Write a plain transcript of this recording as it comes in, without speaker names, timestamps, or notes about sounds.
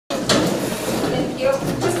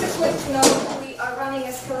running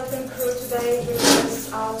a skeleton crew today because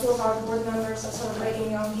 2 of our board members are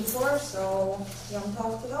celebrating Yom Kippur, so Yom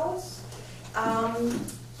Tov to those.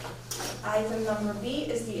 Item number B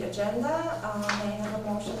is the agenda. May I have a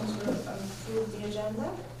motion to approve the agenda?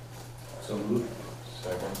 So moved.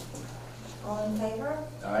 Second. All in favor?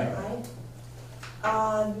 Aye.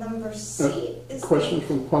 Aye. Number C is questions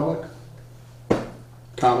from the public?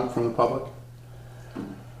 Comment from the public?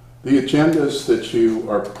 The agendas that you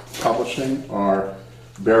are publishing are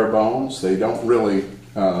bare bones. They don't really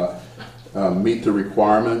meet the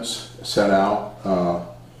requirements set out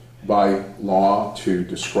by law to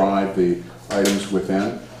describe the items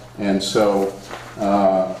within. And so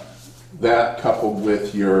that coupled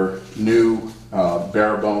with your new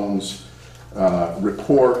bare bones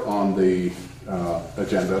report on the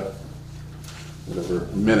agenda, whatever,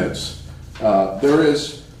 minutes, there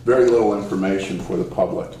is very little information for the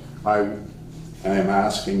public. I am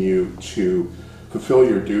asking you to fulfill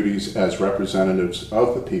your duties as representatives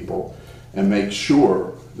of the people and make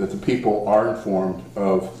sure that the people are informed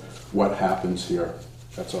of what happens here.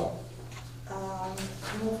 That's all.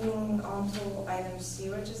 Moving on to item C,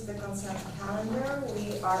 which is the consent calendar.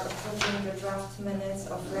 We are approving the draft minutes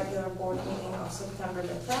of regular board meeting of September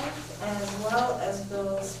the 10th, as well as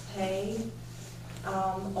bills paid,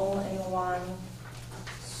 all in one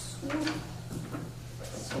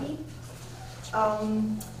sweep.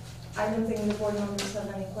 I don't think the board members have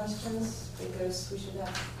any questions because we should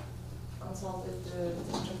have consulted the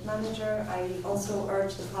district manager. I also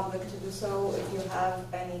urge the public to do so if you have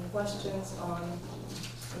any questions on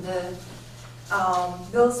the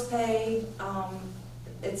bills paid.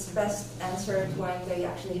 It's best answered when they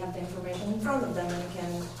actually have the information in front of them and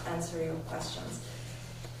can answer your questions.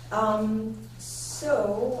 Are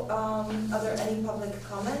there any public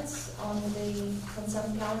comments on the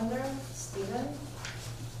consent calendar? Stephen?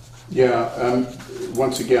 Yeah,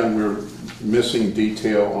 once again, we're missing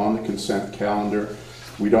detail on the consent calendar.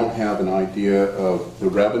 We don't have an idea of the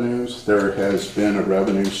revenues. There has been a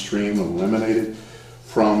revenue stream eliminated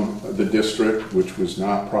from the district, which was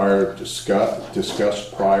not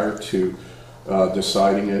discussed prior to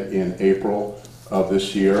deciding it in April of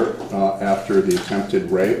this year after the attempted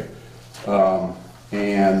rape.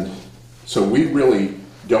 And so we really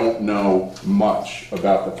don't know much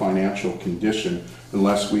about the financial condition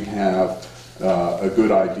unless we have a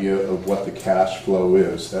good idea of what the cash flow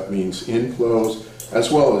is. That means inflows as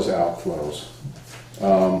well as outflows.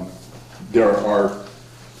 There are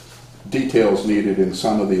details needed in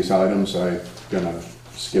some of these items. I'm going to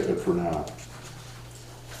skip it for now.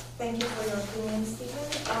 Thank you for your opinion,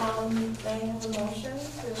 Stephen. May I have a motion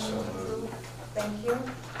to approve? Thank you.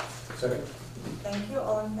 Second. Thank you.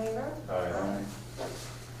 All in favor? Aye.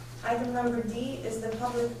 Item number D is the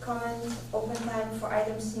public comment open time for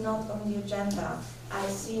items not on the agenda. I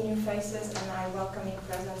see new faces and I welcome your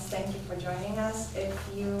presence. Thank you for joining us. If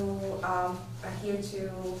you are here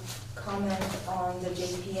to comment on the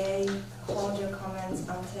JPA, hold your comments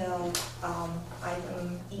until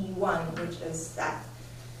item E1, which is that.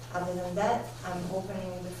 Other than that, I'm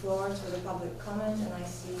opening the floor to the public comment, and I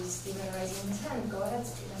see Stephen raising his hand. Go ahead,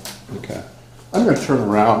 Stephen. Okay. I'm going to turn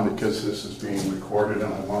around because this is being recorded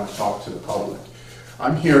and I want to talk to the public.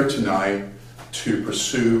 I'm here tonight to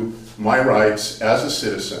pursue my rights as a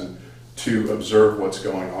citizen to observe what's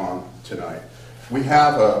going on tonight. We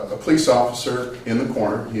have a police officer in the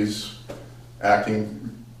corner. He's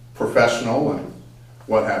acting professional and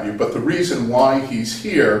what have you, but the reason why he's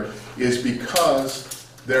here is because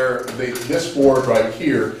this board right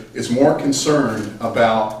here is more concerned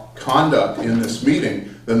about conduct in this meeting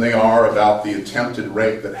than they are about the attempted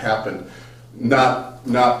rape that happened not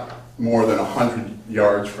more than 100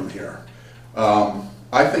 yards from here.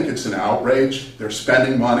 I think it's an outrage. They're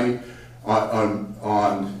spending money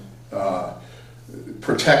on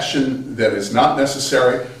protection that is not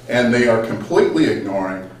necessary, and they are completely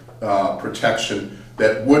ignoring protection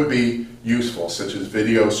that would be useful, such as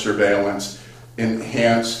video surveillance,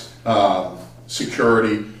 enhanced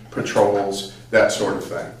security patrols, that sort of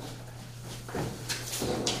thing.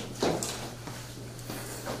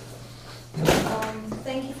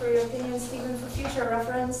 Thank you for your opinion, Stephen. For future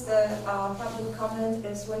reference, the public comment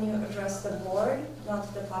is when you address the board,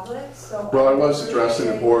 not the public. So well, I was addressing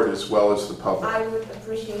the board as well as the public. I would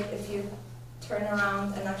appreciate if you turn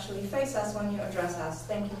around and actually face us when you address us.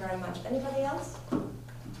 Thank you very much. Anybody else?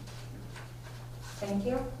 Thank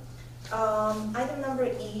you. Item number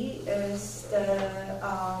E is the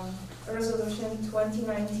Resolution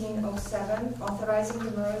 2019-07 authorizing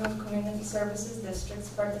the Marinwood Community Services District's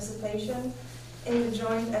participation in the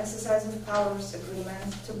joint exercise of powers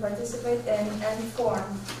agreement to participate in and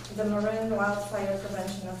form the Marin Wildfire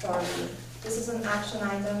Prevention Authority. This is an action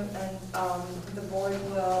item, and the board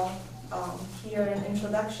will hear an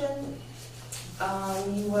introduction.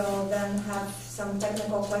 We will then have some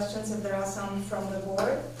technical questions if there are some from the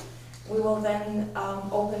board. We will then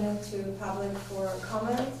open it to public for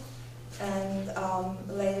comment, and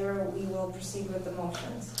later we will proceed with the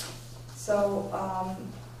motions. So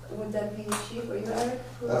would that be Chief or you, Eric?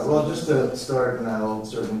 Well, just to start, and I'll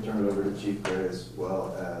certainly turn it over to Chief Gray as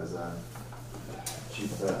well as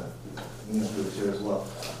Chief Neal, who is here as well.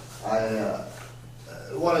 I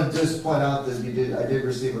want to just point out that I did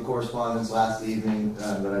receive a correspondence last evening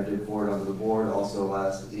that I did forward onto the board. Also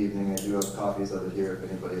last evening, I do have copies of it here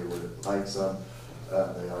if anybody would like some. They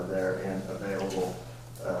are there and available.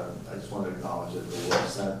 I just want to acknowledge that they were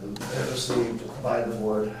sent and received by the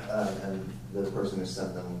board, and the person who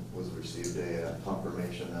sent them received a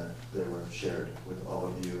confirmation that they were shared with all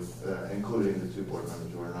of you, including the two board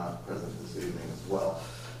members who are not present this evening as well.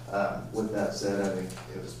 With that said, I think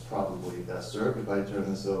it was probably best served if I turn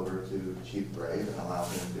this over to Chief Gray and allow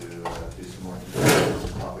him to do some more details on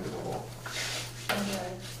the topic of the whole.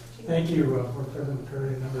 Thank you, Board President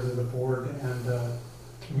Perry, members of the board, and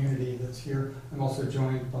community that's here. I'm also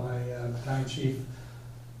joined by Battalion Chief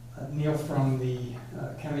Neal from the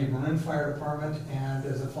County of Marin Fire Department, and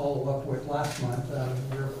as a follow-up with last month,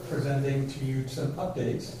 we're presenting to you some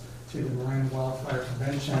updates to the Marin Wildfire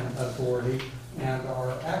Prevention Authority, and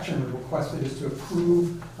our action requested is to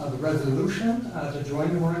approve the resolution to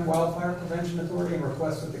join the Marin Wildfire Prevention Authority and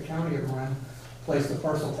request that the County of Marin place the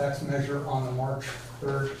parcel tax measure on the March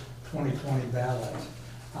 3rd, 2020 ballot.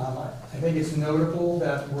 I think it's notable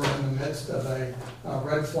that we're in the midst of a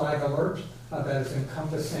red flag alert that is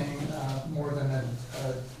encompassing more than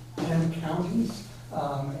 10 counties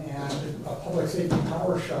and a public safety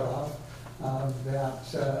power shutoff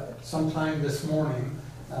that sometime this morning,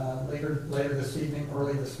 later this evening,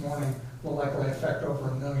 early this morning, will likely affect over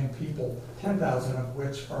 1 million people, 10,000 of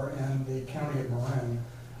which are in the County of Marin.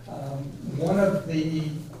 One of the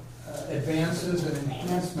advances and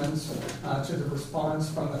enhancements to the response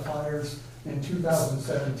from the fires in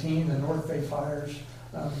 2017, the North Bay fires,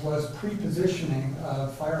 was pre-positioning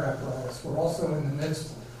of fire apparatus. We're also in the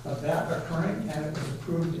midst of that occurring, and it was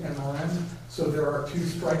approved in Marin. So there are 2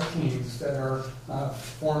 strike teams that are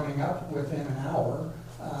forming up within an hour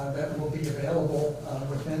that will be available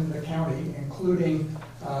within the county, including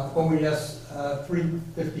OES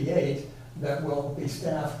 358 that will be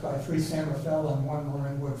staffed by 3 San Rafael and 1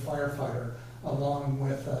 Marinwood firefighter, along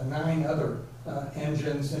with 9 other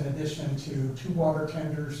engines, in addition to 2 water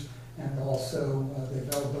tenders, and also the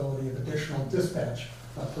availability of additional dispatch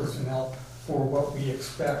personnel for what we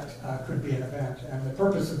expect could be an event. And the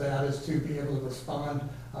purpose of that is to be able to respond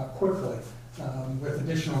quickly with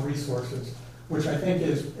additional resources, which I think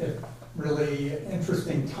is really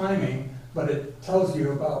interesting timing, but it tells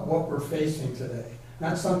you about what we're facing today.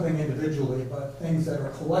 Not something individually, but things that are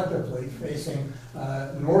collectively facing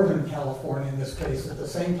Northern California in this case. At the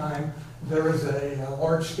same time, there is a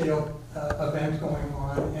large-scale event going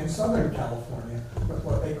on in Southern California with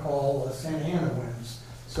what they call Santa Ana winds.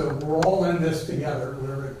 So we're all in this together.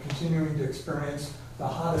 We're continuing to experience the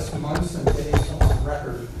hottest months and days on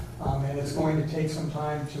record, and it's going to take some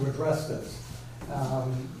time to address this.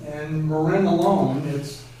 And Marin alone,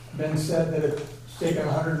 it's been said that it's taken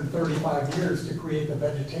 135 years to create the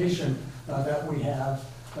vegetation that we have,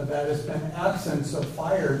 that has been absence of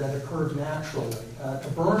fire that occurred naturally, to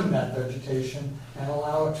burn that vegetation and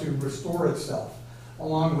allow it to restore itself,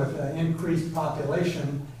 along with increased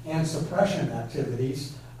population and suppression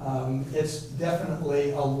activities. It's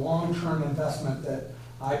definitely a long-term investment that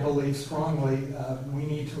I believe strongly we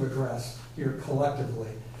need to address here collectively.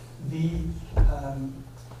 The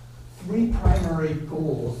 3 primary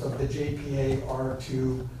goals of the JPA are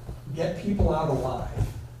to get people out alive,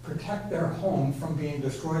 protect their home from being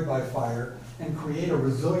destroyed by fire, and create a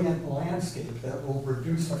resilient landscape that will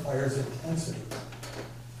reduce the fire's intensity.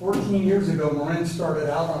 14 years ago, Marin started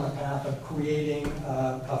out on the path of creating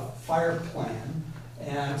a fire plan,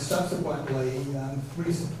 and subsequently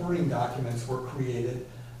 3 supporting documents were created: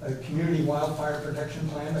 a community wildfire protection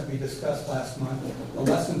plan that we discussed last month, the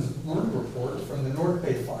lessons learned report from the North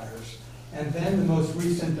Bay fires, and then the most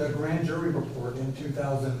recent grand jury report in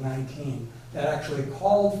 2019 that actually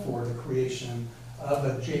called for the creation of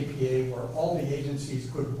a JPA where all the agencies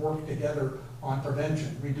could work together on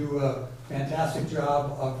prevention. We do a fantastic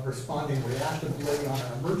job of responding reactively on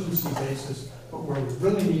an emergency basis, but where we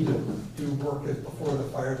really need to do work is before the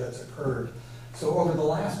fire that's occurred. So over the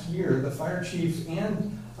last year, the fire chiefs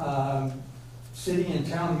and city and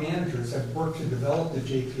town managers have worked to develop the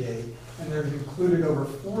JPA, and they've included over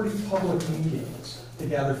 40 public meetings to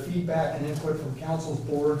gather feedback and input from councils,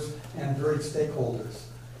 boards, and varied stakeholders.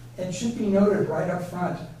 It should be noted right up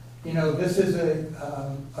front, this is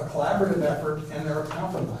a collaborative effort, and there are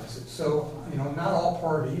compromises. So, not all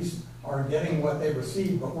parties are getting what they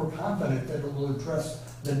receive, but we're confident that it will address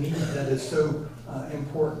the need that is so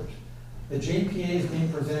important. The JPA is being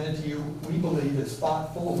presented to you, we believe, is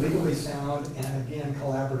thoughtful, legally sound, and again,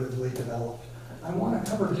 collaboratively developed. I want to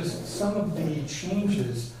cover just some of the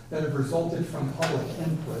changes that have resulted from public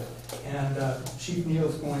input, and Chief Neal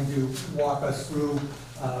is going to walk us through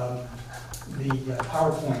the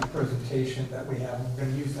PowerPoint presentation that we have. We're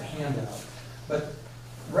going to use the handout. But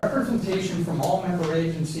representation from all member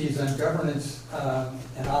agencies on governance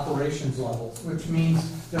and operations levels, which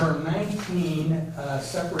means there are 19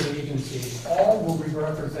 separate agencies. All will be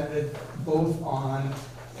represented both on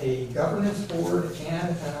a governance board and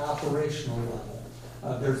an operational level.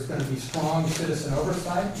 There's going to be strong citizen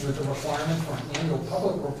oversight with a requirement for an annual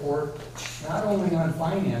public report, not only on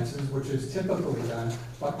finances, which is typically done,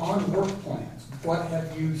 but on work plans. What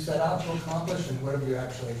have you set out to accomplish and what have you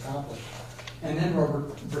actually accomplished? And then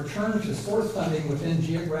return to source funding within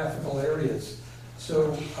geographical areas.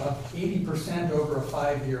 So 80% over a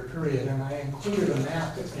 5-year period. And I included a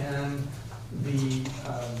map in the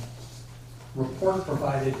report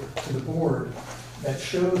provided to the board that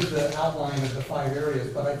shows the outline of the 5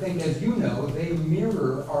 areas. But I think, as you know, they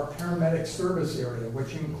mirror our paramedic service area,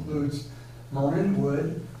 which includes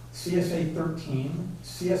Marinwood, CSA 13,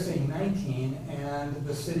 CSA 19, and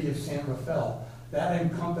the city of San Rafael. That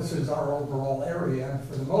encompasses our overall area, and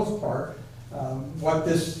for the most part, what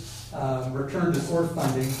this return to source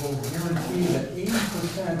funding will guarantee that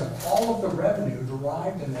 80% of all of the revenue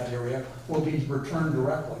derived in that area will be returned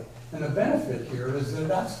directly. And the benefit here is that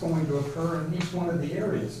that's going to occur in each one of the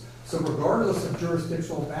areas. So regardless of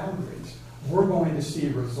jurisdictional boundaries, we're going to see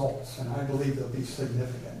results, and I believe they'll be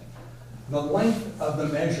significant. The length of the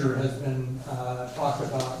measure has been talked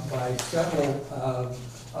about by several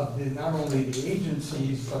of the, not only the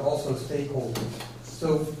agencies, but also stakeholders.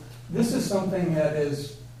 So this is something that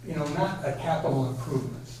is, not a capital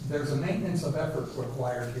improvement. There's a maintenance of effort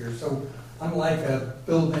required here. So unlike a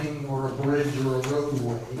building or a bridge or a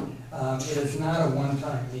roadway, it is not a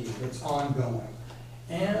one-time need. It's ongoing.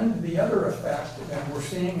 And the other effect, and we're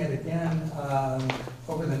seeing it again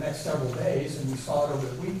over the next several days, and we saw it over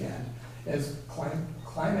the weekend, is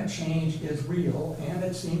climate change is real, and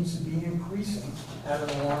it seems to be increasing at an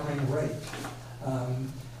alarming rate.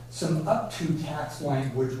 Some up-to tax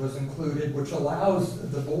language was included, which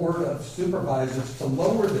allows the Board of Supervisors to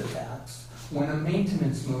lower the tax when a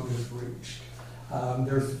maintenance mode is reached.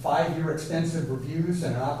 There's 5-year extensive reviews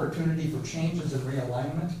and an opportunity for changes and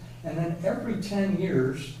realignment, and then every 10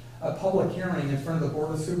 years, a public hearing in front of the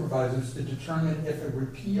Board of Supervisors to determine if a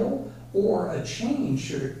repeal or a change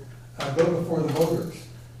should go before the voters.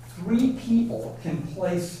 3 people can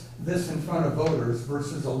place this in front of voters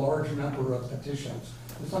versus a large number of petitions.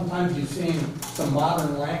 And sometimes you've seen some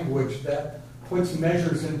modern language that puts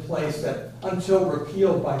measures in place that until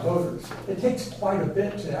repealed by voters. It takes quite a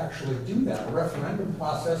bit to actually do that. A referendum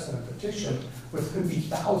process and a petition, which could be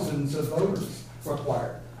thousands of voters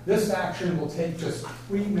required. This action will take just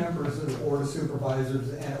 3 members of the Board of Supervisors,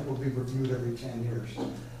 and it will be reviewed every 10 years.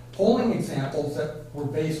 Polling examples that were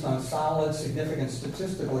based on solid, significant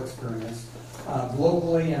statistical experience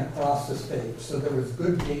locally and across the state. So there was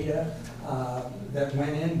good data that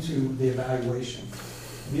went into the evaluation.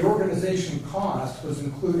 The organization cost was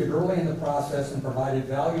included early in the process and provided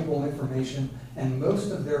valuable information, and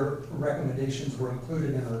most of their recommendations were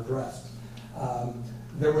included and are addressed.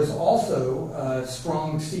 There was also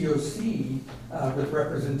strong COC with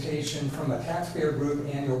representation from a taxpayer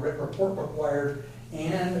group, annual report required,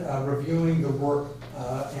 and reviewing the work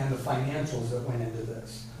and the financials that went into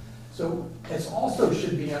this. So it also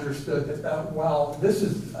should be understood that while this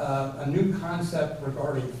is a new concept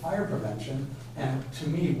regarding fire prevention, and to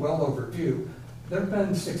me well overdue, there have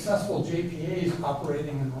been successful JPAs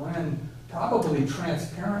operating in Marin probably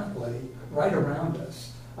transparently right around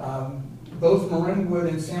us. Both Marinwood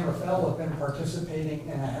and San Rafael have been participating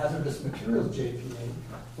in a hazardous materials JPA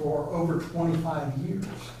for over 25 years.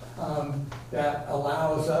 That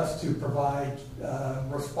allows us to provide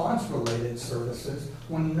response-related services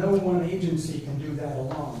when no one agency can do that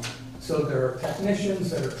alone. So there are technicians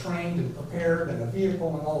that are trained and prepared and a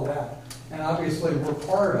vehicle and all of that. And obviously we're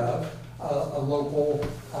part of a local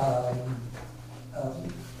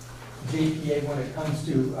JPA when it comes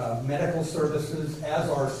to medical services, as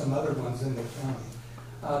are some other ones in the county.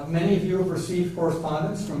 Many of you have received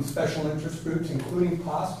correspondence from special interest groups, including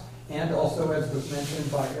POST, and also, as was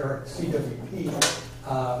mentioned by Eric, CWP.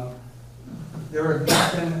 There have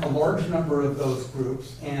not been a large number of those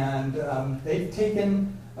groups, and they've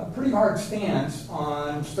taken a pretty hard stance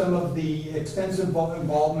on some of the extensive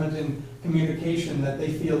involvement in communication that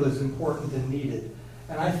they feel is important and needed.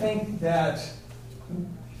 And I think that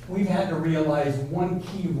we've had to realize one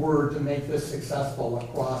key word to make this successful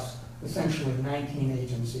across essentially 19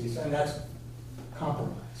 agencies, and that's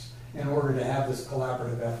compromise, in order to have this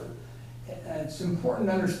collaborative effort. It's important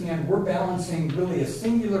to understand we're balancing really a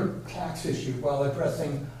singular tax issue while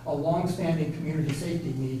addressing a long-standing community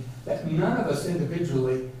safety need that none of us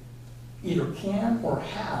individually either can or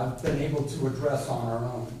have been able to address on our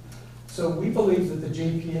own. So we believe that the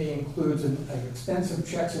JPA includes an extensive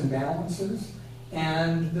checks and balances,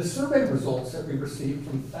 and the survey results that we received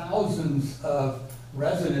from thousands of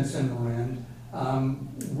residents in Marin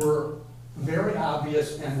were very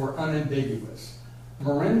obvious and were unambiguous.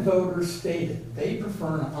 Marin voters stated they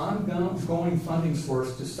prefer an ongoing funding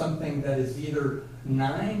source to something that is either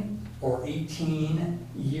 9 or 18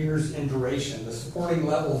 years in duration. The supporting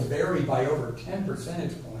levels vary by over 10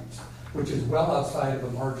 percentage points, which is well outside of the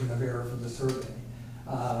margin of error for the survey.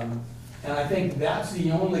 And I think that's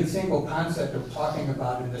the only single concept of talking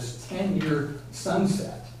about in this 10-year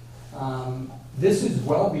sunset. This is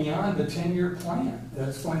well beyond the 10-year plan that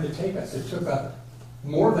it's going to take us. It took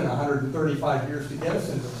more than 135 years to get us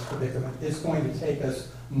into this predicament. It's going to take us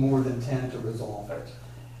more than 10 to resolve it.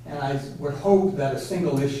 And I would hope that a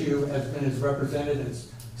single issue has been as represented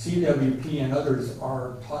as CWP and others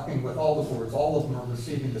are talking with all the boards. All of them are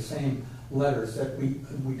receiving the same letters, that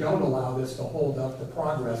we don't allow this to hold up the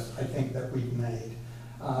progress I think that we've made.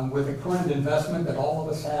 With the current investment that all of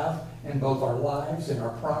us have in both our lives and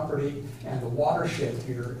our property and the watershed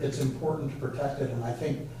here, it's important to protect it. And I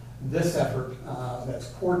think this effort that's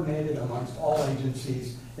coordinated amongst all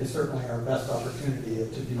agencies is certainly our best opportunity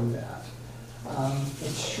to do that.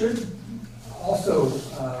 It should also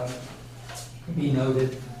be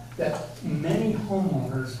noted that many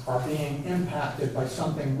homeowners are being impacted by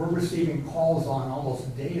something we're receiving calls on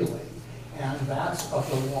almost daily, and that's of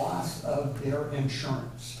the loss of their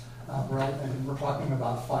insurance. And we're talking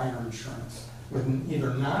about fire insurance, with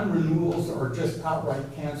either non-renewals or just outright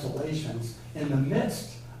cancellations in the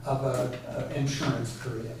midst of an insurance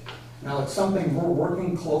period. Now, it's something we're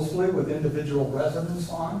working closely with individual residents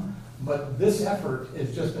on, but this effort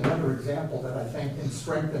is just another example that I think in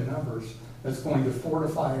strength in numbers that's going to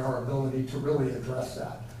fortify our ability to really address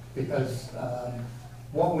that. Because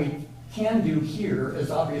what we can do here is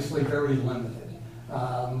obviously very limited.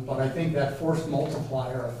 But I think that force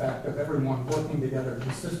multiplier effect of everyone working together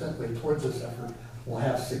consistently towards this effort will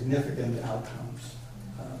have significant outcomes.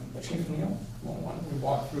 Chief Neal, why don't we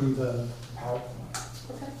walk through the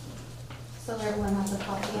PowerPoint? Okay. So everyone has a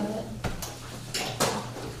copy of it?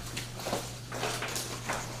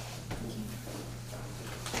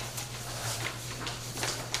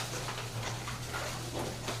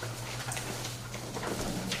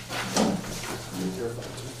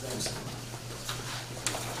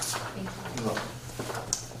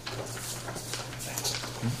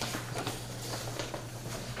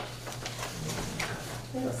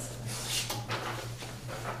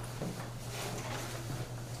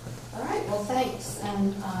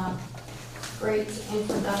 Great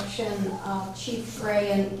introduction of Chief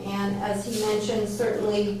Gray, and as he mentioned,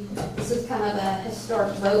 certainly this is kind of a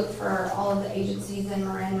historic vote for all of the agencies in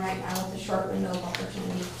Marin right now with the short window of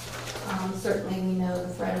opportunity. Certainly we know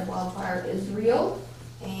the threat of wildfire is real,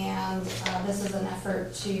 and this is an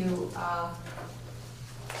effort to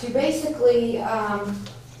basically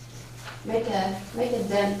make a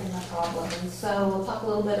dent in the problem. And so we'll talk a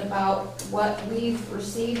little bit about what we've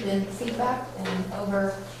received in feedback in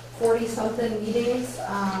over 40-something meetings,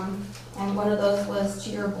 and one of those was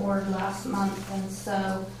to your board last month. And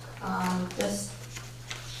so just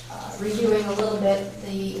reviewing a little bit,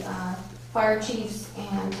 the fire chiefs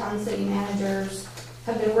and town city managers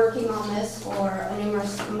have been working on this for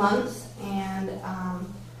numerous months, and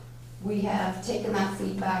we have taken that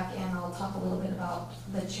feedback, and I'll talk a little bit about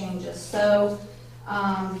the changes. So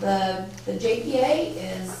the JPA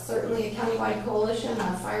is certainly a countywide coalition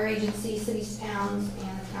of fire agencies, cities, towns,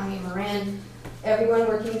 and the County of Marin. Everyone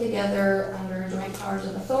working together under joint powers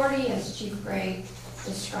of authority. As Chief Gray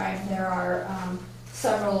described, there are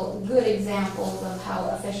several good examples of how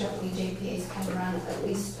efficiently JPAs can run, at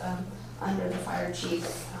least under the fire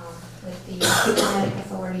chiefs, with the kinetic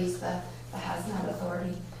authorities, the hazmat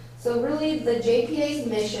authority. So really the JPA's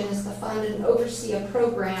mission is to fund and oversee a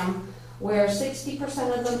program where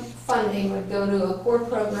 60% of the funding would go to a core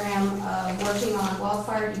program of working on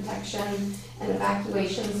wildfire detection and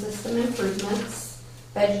evacuation system improvements,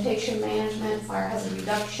 vegetation management, fire hazard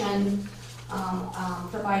reduction,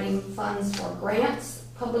 providing funds for grants,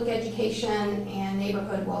 public education, and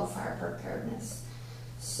neighborhood wildfire preparedness.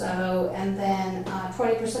 So, and then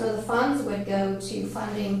 20% of the funds would go to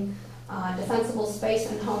funding defensible space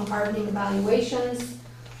and home hardening evaluations,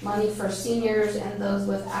 money for seniors and those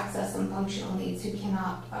with access and functional needs who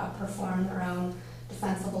cannot perform their own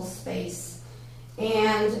defensible space.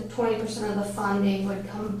 And 20% of the funding would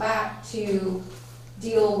come back to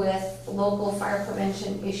deal with local fire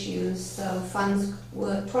prevention issues. So funds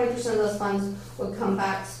would, 20% of those funds would come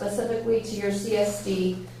back specifically to your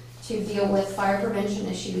CSD to deal with fire prevention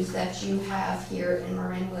issues that you have here in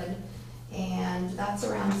Marinwood. And that's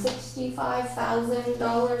around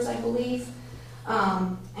 $65,000, I believe.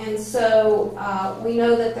 And so we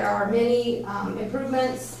know that there are many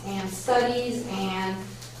improvements and studies and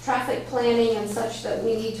traffic planning and such that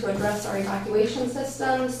we need to address our evacuation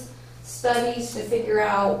systems, studies to figure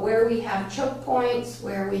out where we have choke points,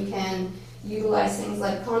 where we can utilize things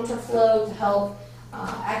like contraflow to help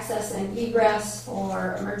access and egress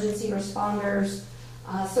for emergency responders.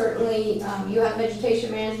 Certainly, you have vegetation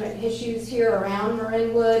management issues here around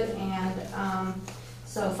Marinwood, and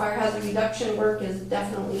so fire hazard reduction work is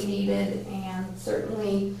definitely needed, and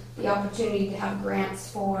certainly the opportunity to have grants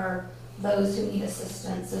for those who need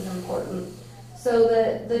assistance is important. So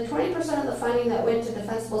the 20% of the funding that went to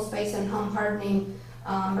defensible space and home hardening,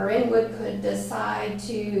 Marinwood could decide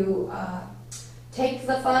to take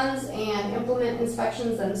the funds and implement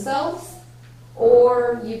inspections themselves,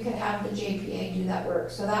 or you could have the JPA do that work.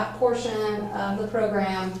 So that portion of the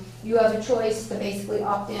program, you have a choice to basically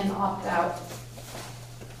opt in, opt out.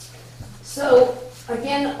 So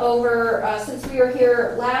again, since we were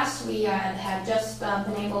here last, we had just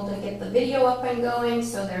been able to get the video up and going.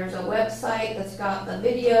 So there's a website that's got the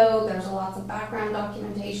video. There's lots of background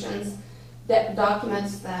documents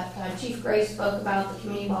that Chief Gray spoke about, the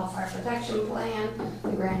Community Wildfire Protection Plan,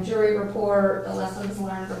 the Grand Jury Report, the Lessons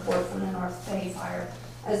Learned Report from the North Bay Fire,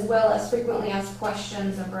 as well as frequently asked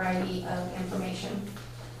questions, a variety of information.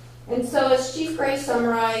 And so as Chief Gray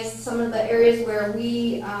summarized some of the areas where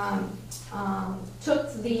we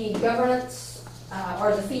took the governance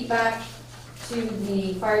or the feedback to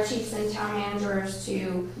the fire chiefs and town managers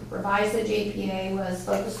to revise the JPA was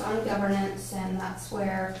focused on governance, and that's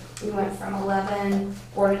where we went from 11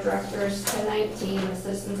 board of directors to 19. The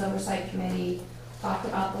Citizens Oversight Committee talked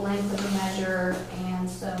about the length of the measure, and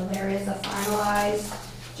so there is a finalized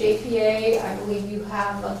JPA. I believe you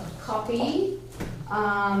have a copy,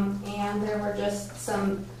 and there were just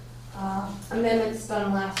some amendments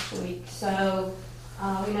done last week. So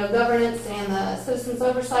we know governance and the Citizens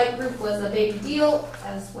Oversight Group was a big deal,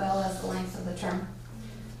 as well as the length of the term.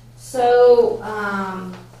 So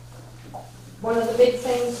one of the big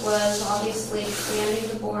things was obviously expanding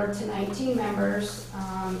the board to 19 members,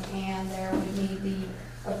 and there would need the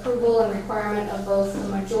approval and requirement of both the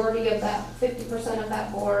majority of that 50% of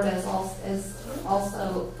that board, as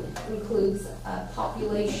also includes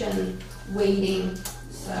population weighting,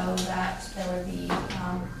 so that there would be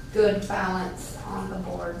good balance on the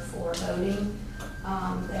board for voting.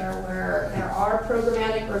 There are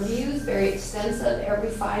programmatic reviews, very extensive, every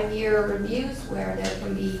 5-year reviews, where there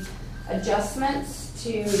can be adjustments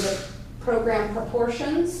to the program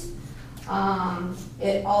proportions.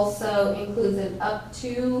 It also includes an up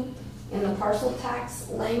to in the parcel tax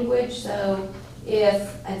language. So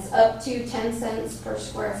if it's up to 10 cents per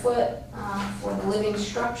square foot for the living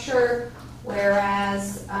structure,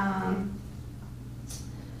 whereas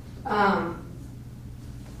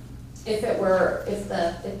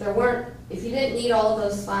if you didn't need all of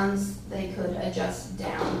those funds, they could adjust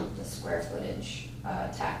down the square footage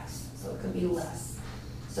tax, so it could be less.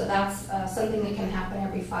 So that's something that can happen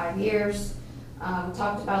every 5 years. We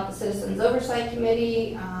talked about the Citizens Oversight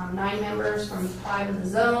Committee, 9 members from 5 of the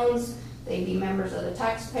zones. They'd be members of the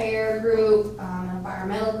taxpayer group,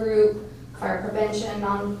 environmental group, fire prevention,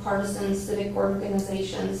 nonpartisan civic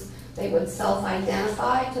organizations. They would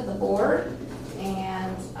self-identify to the board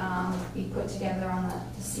and be put together on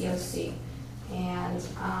the COC. And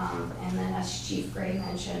then, as Chief Gray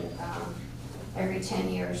mentioned, every 10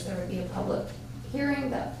 years there would be a public hearing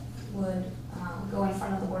that would go in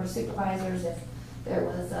front of the Board of Supervisors if there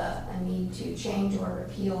was a need to change or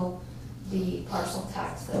repeal the parcel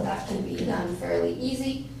tax. That can be done fairly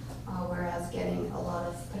easy, whereas getting a lot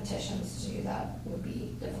of petitions to do that would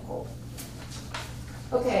be difficult.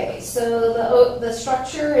 Okay, so the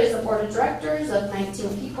structure is a board of directors of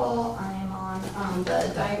 19 people. I am on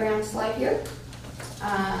the diagram slide here.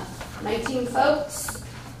 19 folks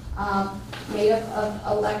made up of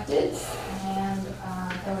electeds, and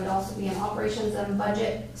there would also be an operations and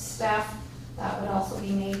budget staff that would also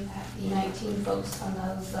be made, the 19 folks from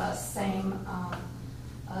those same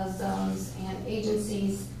zones and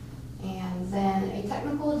agencies, and then a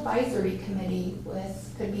technical advisory committee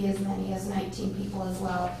with, could be as many as 19 people as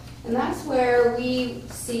well. And that's where we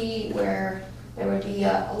see where there would be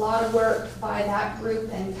a lot of work by that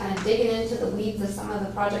group and kind of digging into the weeds of some of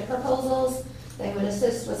the project proposals. They would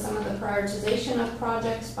assist with some of the prioritization of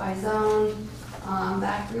projects by zone.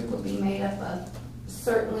 That group would be made up of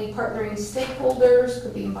certainly partnering stakeholders,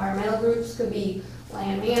 could be environmental groups, could be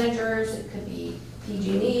land managers, it could be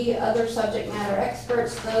PG&E, other subject matter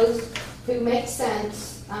experts, those who make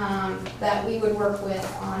sense that we would work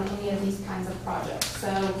with on any of these kinds of projects.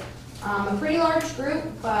 So a pretty large group,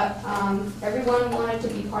 but everyone wanted to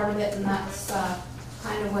be part of it, and that's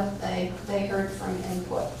kind of what they heard from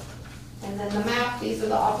input. And then the map, these are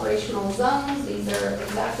the operational zones. These are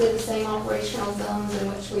exactly the same operational zones in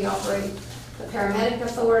which we operate the paramedic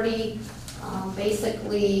authority.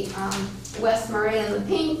 Basically, West Marin in the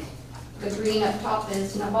pink, the green up top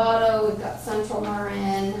is Novato, we've got Central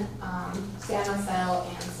Marin, San Rafael,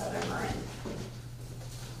 and Southern Marin.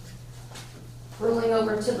 Rolling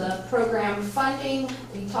over to the program funding,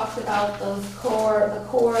 we talked about the core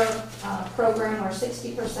program where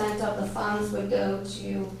 60% of the funds would go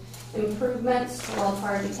to improvements to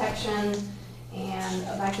wildfire detection and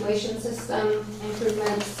evacuation system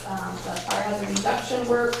improvements, the fire hazard reduction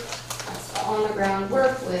work, that's the on-the-ground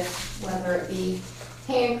work with whether it be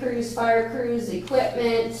hand crews, fire crews,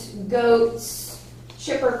 equipment, goats,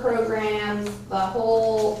 chipper programs, the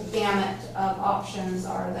whole gamut of options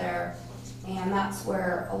are there. And that's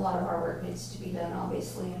where a lot of our work needs to be done,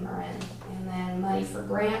 obviously, in Marin. And then money for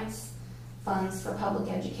grants, funds for public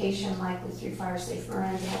education, likely through Fire Safe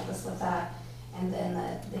Marin to help us with that. And then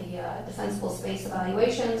the defensible space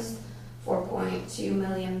evaluations, $4.2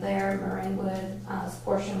 million there. Marinwood's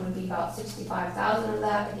portion would be about $65,000 of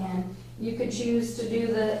that. Again, you could choose to do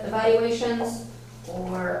the evaluations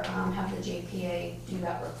or have the JPA do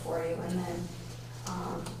that work for you. And then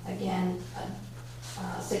again,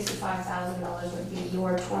 $65,000 would be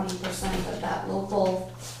your 20% of that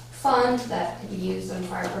local fund that could be used on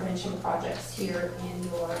fire prevention projects here in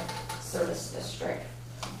your service district.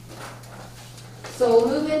 So we'll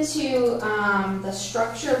move into the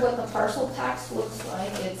structure of what the parcel tax looks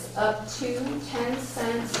like. It's up to 10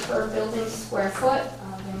 cents per building square foot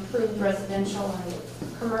of improved residential and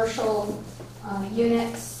commercial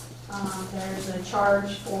units. There's a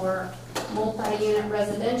charge for multi-unit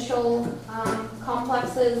residential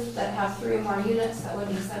complexes that have 3 or more units. That would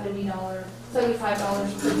be $75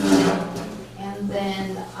 per unit. And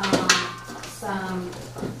then some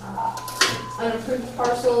unapproved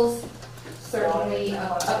parcels, certainly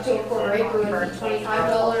up to a quarter acre would be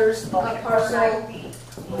 $25 a parcel.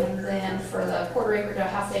 And then for the quarter acre to a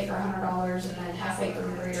half acre, $100, and then half acre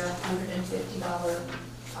and greater, $150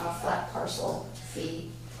 flat parcel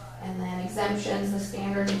fee. And then exemptions, the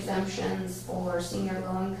standard exemptions for senior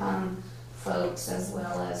low-income folks, as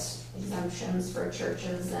well as exemptions for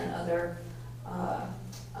churches and other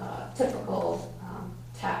typical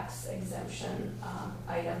tax exemption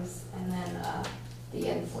items, and then the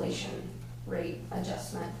inflation rate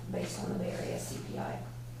adjustment based on the Bay Area CPI.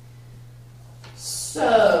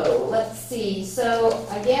 So let's see. So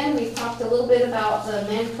again, we've talked a little bit about the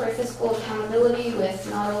mandatory fiscal accountability with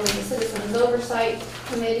not only the Citizens Oversight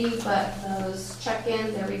Committee, but those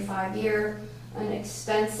check-ins every 5 years, an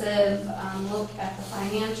extensive look at the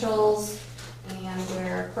financials and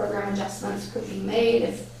where program adjustments could be made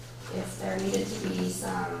if there needed to be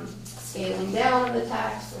some scaling down of the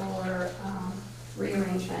tax or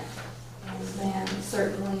rearrangement. And then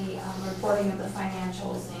certainly reporting of the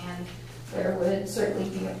financials, and there would certainly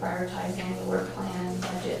be a prioritized annual work plan and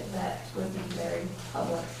budget that would be very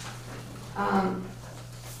public. And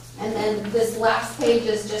then this last page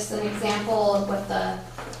is just an example of what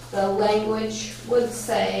the language would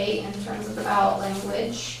say in terms of the ballot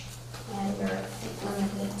language. And you're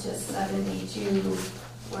limited to 72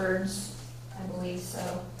 words, I believe,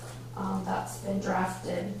 so that's been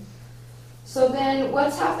drafted. So then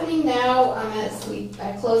what's happening now as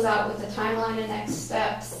I close out with the timeline and next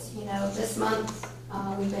steps, you know, this month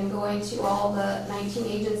we've been going to all the 19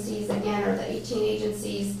 agencies again, or the 18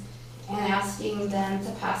 agencies, and asking them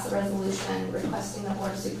to pass a resolution requesting the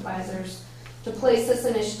Board of Supervisors to place this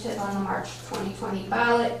initiative on the March 2020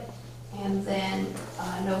 ballot. And then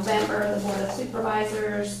November, the Board of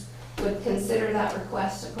Supervisors would consider that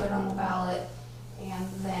request to put on the ballot. and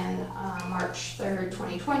then March 3rd,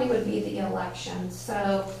 2020 would be the election.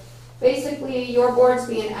 So basically, your board's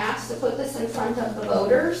being asked to put this in front of the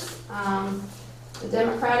voters. The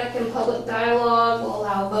democratic and public dialogue will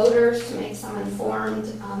allow voters to make some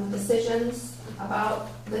informed decisions about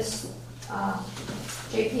this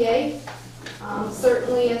JPA.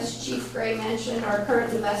 Certainly, as Chief Gray mentioned, our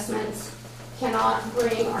current investments cannot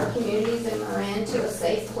bring our communities in Marin to a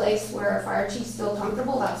safe place where our fire chiefs feel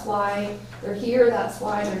comfortable. That's why they're here, that's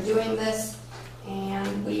why they're doing this,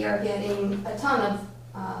 and we are getting a ton of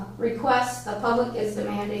requests. The public is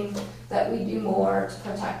demanding that we do more to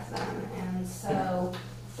protect them, and so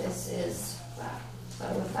this is that. So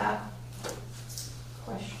with that,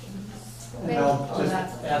 questions? And I'll Oh, just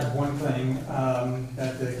that's- add one thing,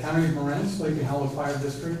 at the County of Marin, Sleepy Hollow Fire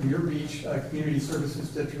District, Muir Beach Community Services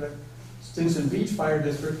District, Stinson Beach Fire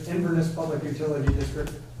District, Inverness Public Utility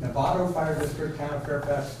District, Novato Fire District, Town of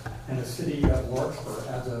Fairfax, and the City of Lawrenceburg,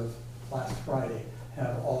 as of last Friday,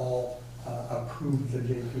 have all approved the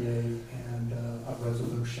JPA and a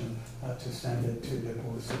resolution to send it to the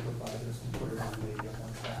Board of Supervisors to put it on the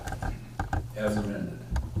one track. As amended.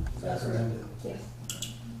 As amended. Yes.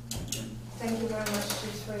 Thank you very much,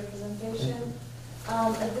 Chiefs, for your presentation.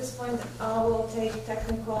 At this point, we'll take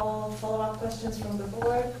technical follow-up questions from the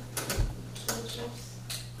board.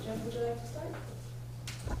 Jeff, would you like to start?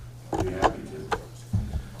 I'd be happy to.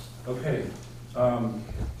 Okay.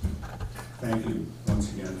 Thank you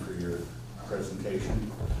once again for your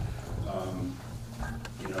presentation.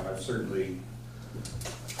 I've certainly,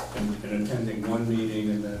 in attending one meeting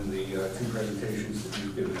and then the two presentations that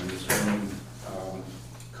you've given in this room,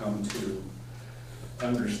 come to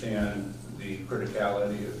understand the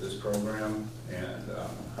criticality of this program and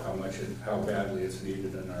how badly it's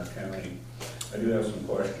needed in our county. I do have some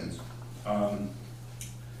questions.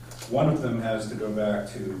 One of them has to go back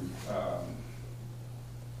to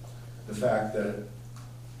the fact that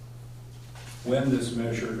when this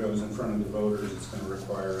measure goes in front of the voters, it's going to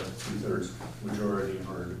require a 2/3 majority in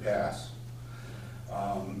order to pass.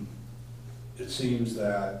 It seems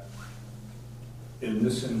that in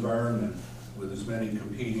this environment, with as many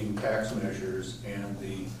competing tax measures and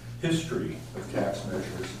the history of tax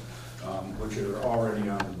measures, which are already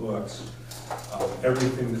on the books,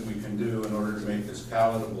 everything that we can do in order to make this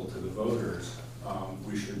palatable to the voters,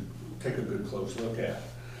 we should take a good close look at.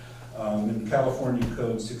 In California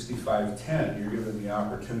Code 6510, you're given the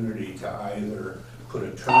opportunity to either put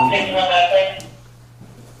a term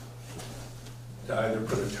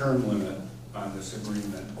limit on this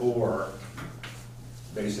agreement or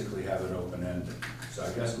basically have it open-ended. So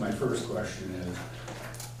I guess my first question is,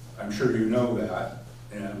 I'm sure you know that,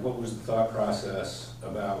 and what was the thought process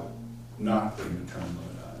about not putting a term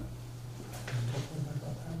limit on it?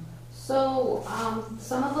 So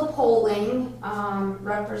some of the polling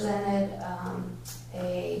represented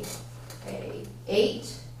a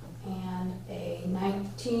 8 and a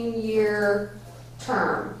 19-year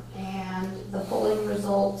term, and the polling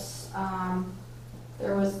results,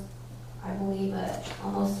 there was, I believe,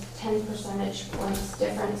 almost 10 percentage points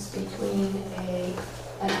difference between an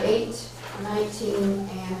 8, 19,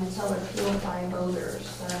 and until repealed by voters.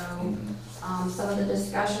 So some of the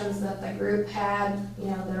discussions that the group had,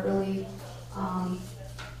 they're really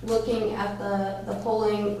looking at the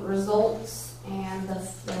polling results and the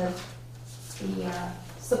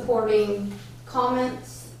supporting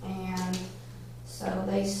comments, and so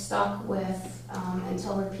they stuck with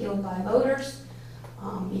until repealed by voters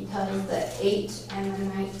because the 8 and the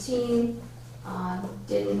 19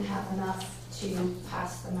 didn't have enough to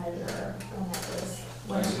pass the measure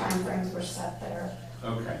when the timeframes were set there.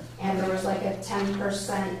 Okay. And there was like a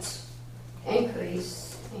 10%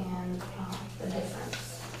 increase in the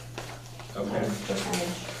difference. Okay. 10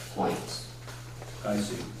 percentage points. I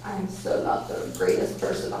see. I'm still not the greatest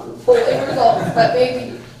person on the polling results, but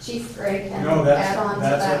maybe Chief Gray can add on to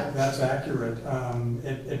that. That's accurate.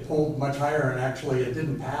 It polled much higher, and actually it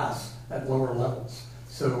didn't pass at lower levels.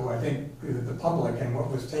 So I think the public and what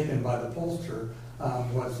was taken by the pollster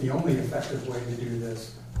was the only effective way to do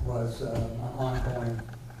this was an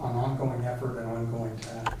ongoing effort and ongoing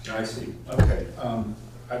task. I see. Okay.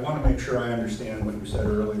 I want to make sure I understand what you said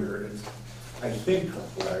earlier. I think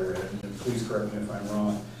what I read, and please correct me if I'm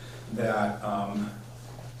wrong, that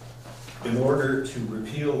in order to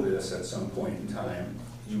repeal this at some point in time,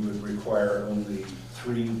 you would require only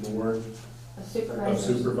 3 board of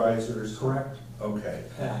supervisors. Correct. Okay.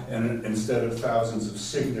 Yeah. And instead of thousands of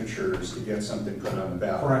signatures to get something put on the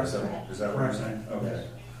ballot. Correct. Is that what you're saying? Okay.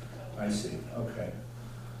 I see. Okay.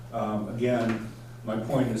 Again, my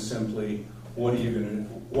point is simply, what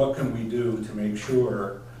can we do to make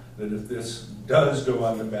sure that if this does go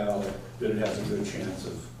on the ballot, that it has a good chance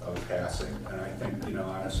of passing. And I think, you know,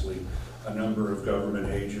 honestly, a number of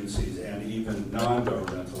government agencies and even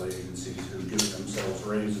non-governmental agencies who give themselves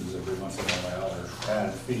raises every once in a while or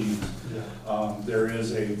add fees, there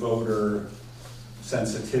is a voter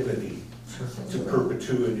sensitivity to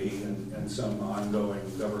perpetuity and some ongoing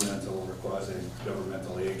governmental or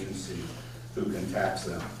quasi-governmental agency who can tax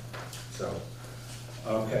them. So,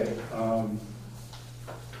 okay.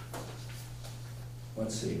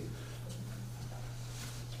 Let's see.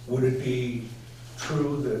 Would it be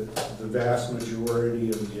true that the vast majority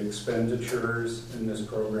of the expenditures in this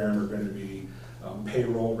program are going to be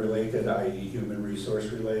payroll related, i.e. human resource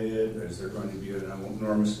related? Is there going to be an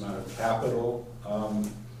enormous amount of capital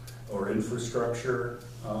or infrastructure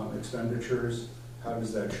expenditures? How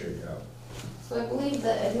does that shake out? So I believe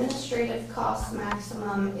the administrative cost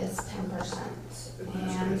maximum is 10%.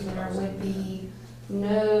 And there would be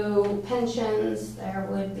no pensions, there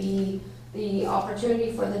would be the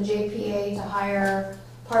opportunity for the JPA to hire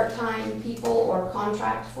part-time people or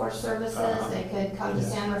contract for services. They could come to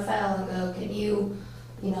San Rafael and go, can you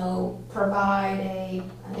provide an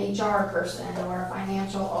HR person or a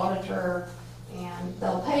financial auditor, and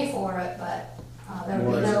they'll pay for it, but there would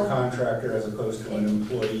More be as no... a contractor as opposed to an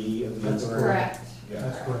employee of the That's authority? Correct. Yeah.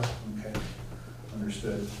 That's correct. Okay,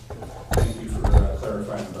 understood. Thank you for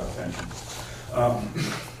clarifying about pensions.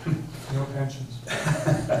 No pensions.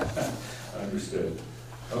 Understood.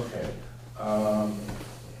 Okay.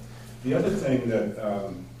 The other thing that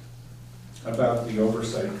about the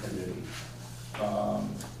oversight committee,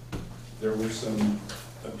 there were some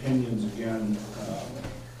opinions again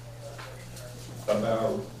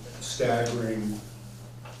about staggering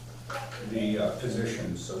the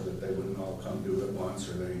positions so that they wouldn't all come due at once,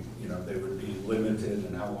 or they would be limited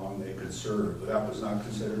in how long they could serve. That was not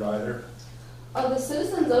considered either? Oh, the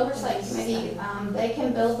Citizens Oversight Committee, they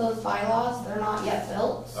can build those bylaws, they're not yet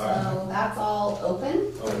built, so that's all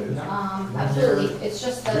open. Oh, it is? Absolutely, it's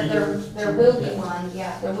just that there will be one,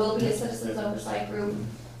 yeah, there will be a Citizens Oversight Group,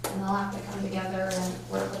 and they'll have to come together and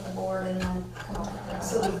work with the board and then come up with their...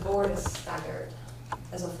 So the board is staggered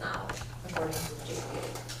as of now, according to the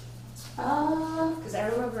JPA. Because I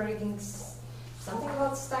remember reading something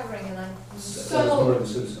about staggering, and That was more than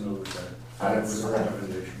citizen oversight. That was a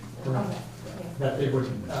recommendation. Okay. That they would,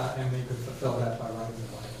 and they could fulfill that by writing the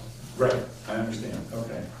bylaws. Right, I understand.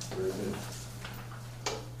 Okay, very good.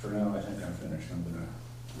 For now, I think I'm finished. I'm going to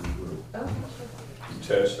regroup. Okay, You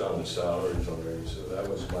touched on the salaries already, so that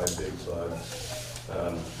was my big bug.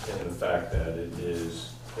 And the fact that it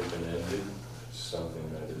is open-ended, something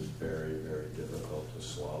that is very, very difficult to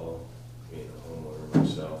swallow, being a homeowner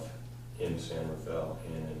myself in San Rafael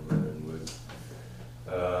and in Marinwood.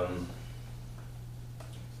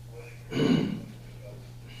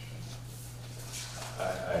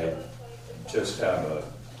 I just have a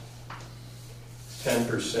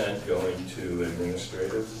 10% going to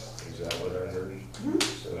administrative. Is that what I heard?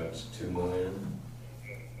 So that's $2 million.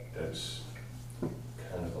 That's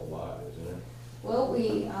kind of a lot, isn't it? Well,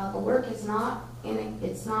 the work is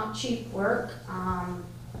it's not cheap work.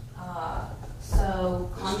 So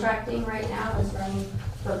contracting right now is running,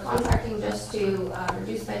 for contracting just to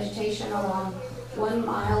reduce vegetation along 1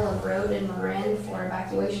 mile of road in Marin for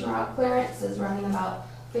evacuation route clearance is running about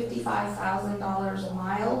 $55,000 a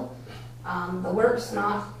mile. The work's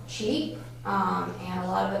not cheap, and a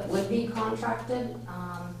lot of it would be contracted.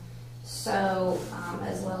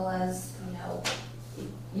 As well as,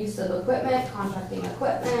 use of equipment, contracting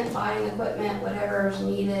equipment, buying equipment, whatever is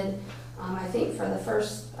needed. I think for the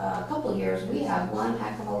first couple years, we have one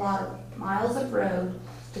heck of a lot of miles of road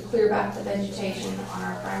to clear back the vegetation on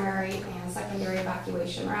our primary and secondary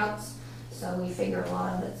evacuation routes. So we figure a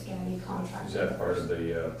lot of it's going to be contracted. Is that part of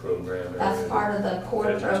the program? That's part of the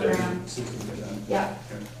core program. 60%? Yeah,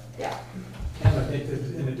 yeah. And I think that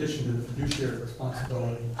in addition to the fiduciary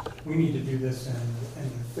responsibility, we need to do this in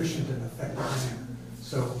an efficient and effective manner.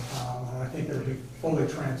 So I think it'll be fully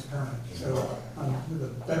transparent. So the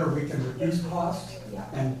better we can reduce costs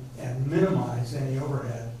and minimize any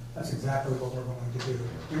overhead, that's exactly what we're going to do.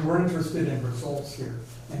 We're interested in results here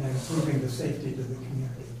and improving the safety to the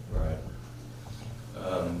community. Right.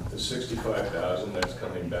 The $65,000 that's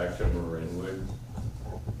coming back to Marinwood,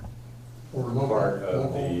 Or local, part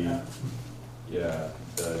of local, the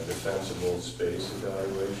defensible space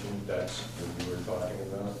evaluation, that's what you were talking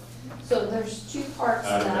about? So there's two parts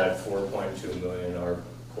to Out of that. that 4.2 million, our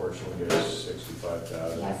portion gets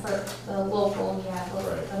 65,000. Yeah, for the local,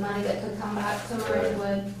 Right. the money that could come back to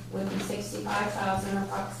Marinwood would be 65,000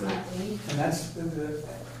 approximately. And that's and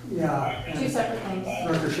Two separate things.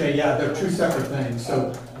 Director Shea, yeah, they're two separate things.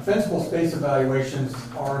 So defensible space evaluations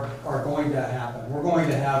are going to happen. We're going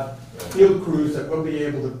to have field crews that we'll be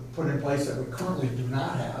able to put in place that we currently do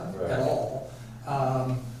not have at all.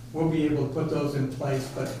 We'll be able to put those in place,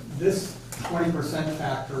 but this 20%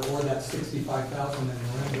 factor, or that 65,000 in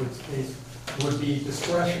Marinwood's case, would be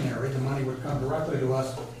discretionary. The money would come directly to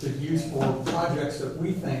us to use for projects that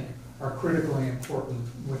we think are critically important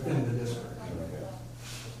within the district.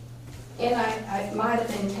 And I might have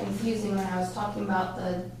been confusing when I was talking about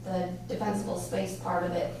the defensible space part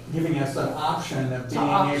of it. Giving us an option of being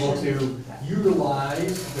able to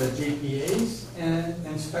utilize the JPAs and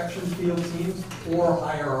inspection field teams or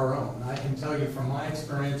hire our own. I can tell you from my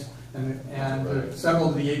experience, and several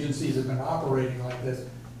of the agencies have been operating like this,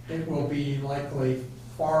 it will be likely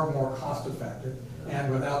far more cost effective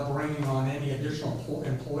and without bringing on any additional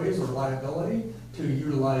employees or liability to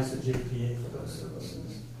utilize the JPA for those services.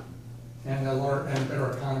 And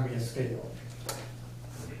better economy of scale.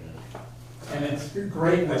 And it's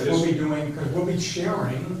great what we'll be doing, because we'll be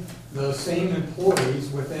sharing the same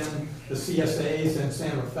employees within the CSAs and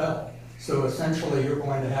San Rafael. So essentially you're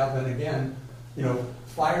going to have, and again,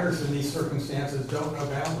 fires in these circumstances don't know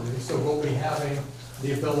boundaries, so we'll be having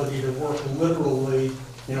the ability to work literally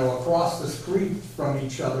across the street from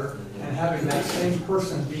each other, and having that same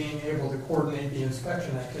person being able to coordinate the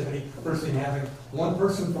inspection activity versus having one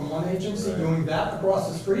person from one agency doing that across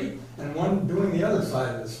the street and one doing the other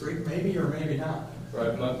side of the street, maybe or maybe not.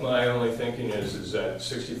 Right, my only thinking is that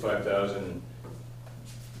 65,000,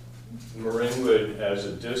 Marinwood as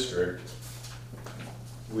a district,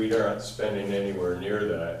 we aren't spending anywhere near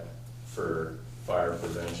that for fire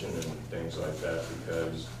prevention and things like that,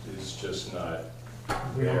 because it's just not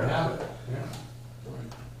We don't have it. Yeah.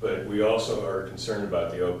 But we also are concerned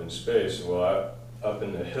about the open space. Well, up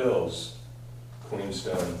in the hills,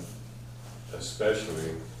 Queenstone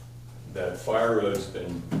especially, that fire road's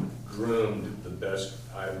been groomed the best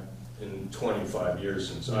in 25 years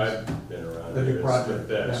since I've been around. The new It's project,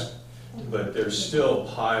 the best. Yeah. But there's still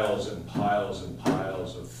piles and piles and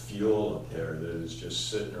piles of fuel up there that is just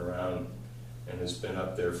sitting around, and it's been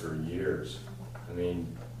up there for years. I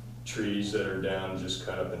mean, trees that are down, just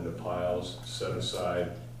cut up into piles, set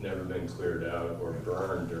aside, never been cleared out or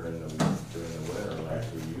burned during the winter like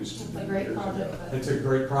we used to do. A great project. It's a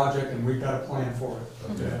great project, and we've got a plan for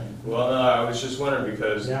it. Okay. Well, no, I was just wondering,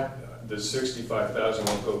 because the 65,000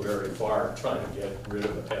 won't go very far trying to get rid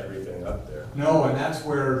of everything up there. No, and that's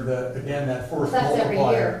where that force That's multiplier.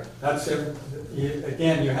 every year. That's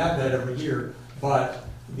again, you have that every year, but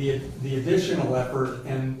the additional effort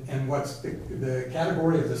and what's the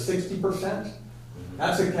category of the 60%.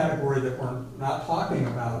 That's a category that we're not talking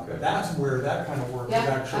about. Okay. That's where that kind of work is Yeah,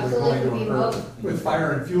 actually absolutely. going to occur with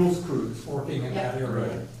fire and fuels crews working in that area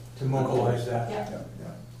Right. to mobilize that. Yeah.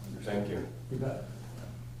 Thank you. You bet.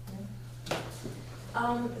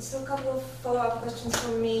 So a couple of follow-up questions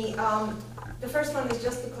from me. The first one is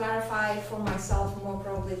just to clarify for myself more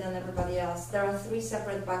probably than everybody else. There are three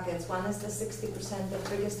separate buckets. One is the 60%, the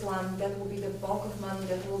biggest one. That will be the bulk of money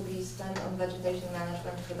that will be spent on vegetation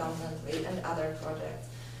management predominantly and other projects.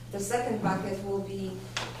 The second bucket will be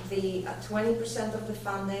the 20% of the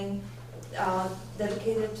funding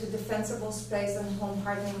dedicated to defensible space and home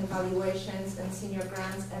hardening evaluations and senior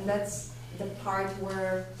grants, and that's the part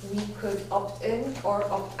where we could opt in or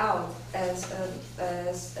opt out as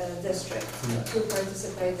a district to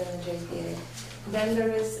participate in the JPA. Then there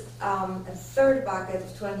is a third bucket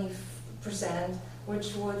of 20%,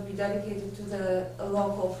 which would be dedicated to the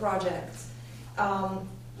local projects.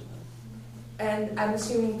 And I'm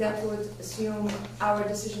assuming that would assume our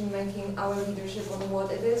decision making, our leadership on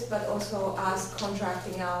what it is, but also us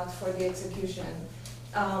contracting out for the execution.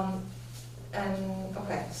 And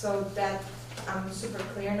okay, so that I'm super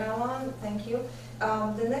clear now on, thank you.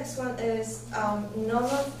 The next one is none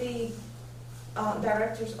of the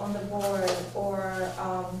directors on the board or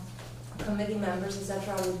committee members,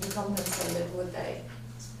 etc., would be compensated, would they?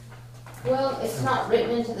 Well, it's not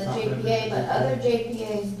written into the JPA, but other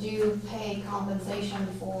JPAs do pay compensation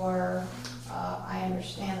for, I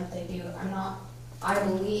understand that they do. I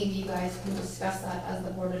believe you guys can discuss that as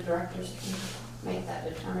the board of directors can make that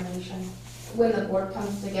determination when the board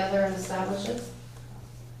comes together and establishes.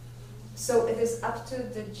 So it is up to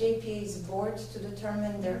the JPA's board to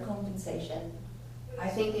determine their compensation? I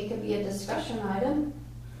think it could be a discussion item.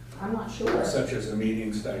 I'm not sure. Such as a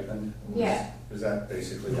meeting stipend? Yeah. Is that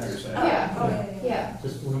basically what you're saying? Yeah.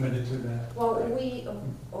 Just limited to that. Well,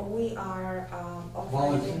 we are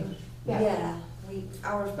operating. Yeah.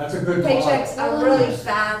 our That's a good paychecks thought. are really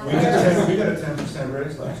fat. We got a 10%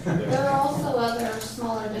 raise last year. There are also other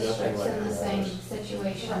smaller Nothing districts like in the that. same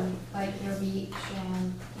situation, like your beach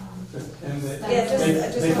and, And Yeah,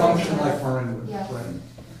 just they function one- like Marinwood, Yeah.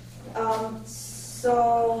 right?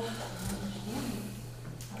 So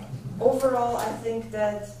overall, I think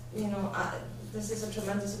that, this is a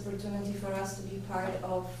tremendous opportunity for us to be part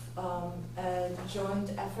of a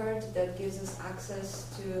joint effort that gives us access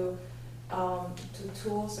to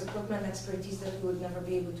tools, equipment, expertise that we would never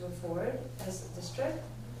be able to afford as a district.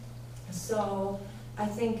 So I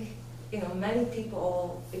think, many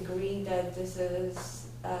people agree that this is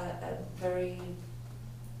a very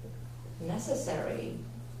necessary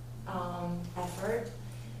effort,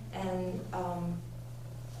 and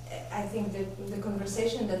I think that the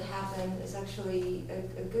conversation that happened is actually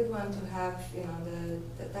a good one to have,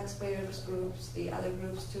 the taxpayers groups, the other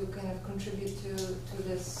groups to kind of contribute to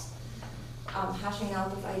this hashing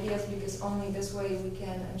out of ideas, because only this way we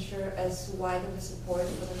can ensure as wide of a support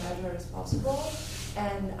for the measure as possible.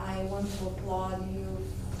 And I want to applaud you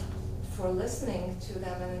for listening to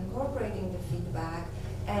them and incorporating the feedback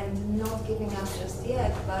and not giving up just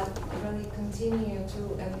yet, but really continue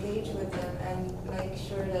to engage with them and make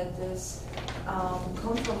sure that this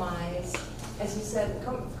compromise, as you said,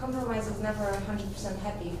 compromise is never 100%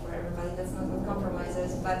 happy for everybody. That's not what compromise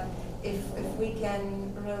is. But if we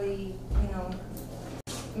can really,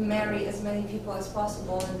 marry as many people as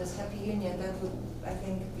possible in this happy union, that would, I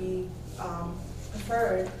think, be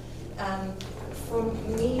preferred. For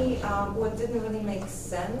me, what didn't really make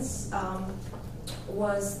sense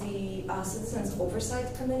was the Citizens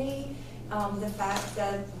Oversight Committee, the fact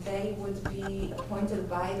that they would be appointed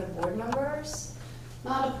by the board members.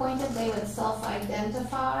 not appointed, they would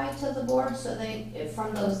self-identify to the board, so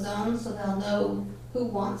from those zones, so they'll know who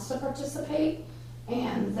wants to participate.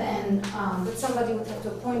 And then, But somebody would have to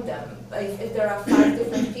appoint them. If there are 5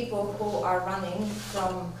 different people who are running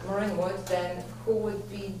from Marinwood, then who would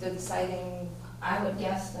be the deciding? I would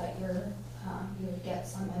guess that you would get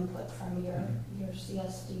some input from your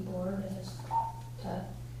CSD board as to.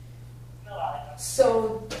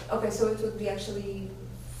 So it would be actually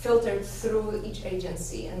filtered through each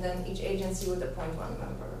agency, and then each agency would appoint one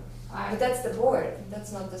member. But that's the board,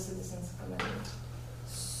 that's not the citizens committee.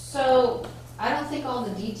 So I don't think all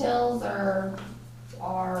the details are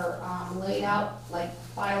laid out, like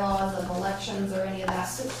bylaws of elections or any of that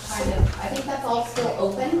kind of. I think that's all still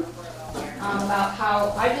open about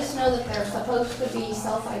how. I just know that they're supposed to be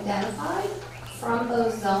self-identified from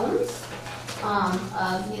those zones.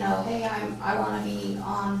 Hey, I want to be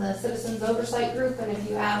on the citizens oversight group, and if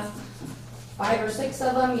you have 5 or 6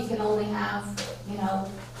 of them, you can only have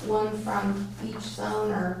one from each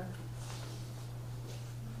zone, or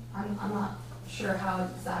I'm not sure how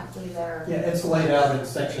exactly they're. Yeah, it's laid out in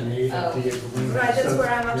section 8 of the agreement. Right, that's So, where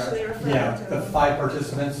I'm actually referring Yeah, to. the 5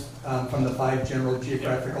 participants from the 5 general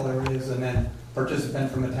geographical areas, and then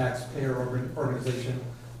participant from a taxpayer organization,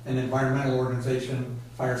 an environmental organization,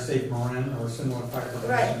 Fire Safe Marin, or similar fire organization.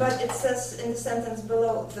 Right, but it says in the sentence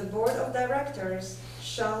below, the board of directors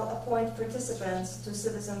shall appoint participants to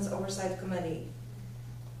Citizens Oversight Committee.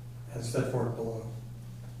 As set forth below.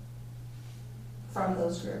 From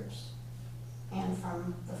those groups and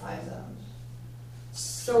from the 5 zones.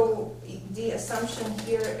 So the assumption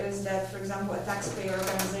here is that, for example, a taxpayer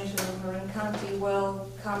organization of Marin County will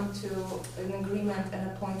come to an agreement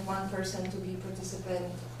and appoint one person to be participant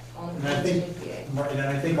on And the I think, JPA. and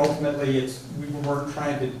I think ultimately we weren't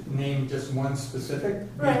trying to name just one specific,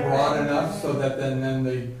 be Right, broad right. enough so that then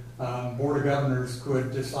the Board of Governors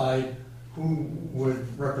could decide who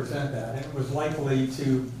would represent that. And it was likely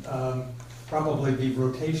to probably be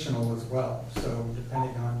rotational as well, so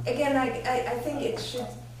depending on. Again, I think it should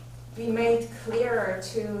be made clearer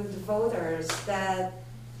to the voters that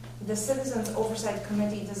the Citizens Oversight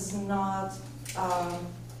Committee does not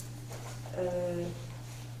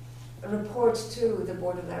report to the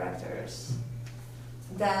Board of Directors.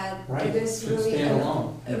 That Right, it is should really stand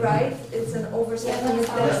alone. Right, it's an oversight Yeah, committee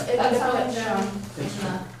that's that's how it's shown independent. in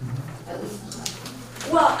the, at least in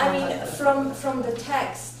the. Well, I mean, from the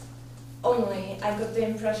text only, I got the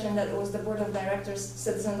impression that it was the Board of Directors,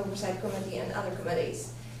 Citizen Oversight Committee, and other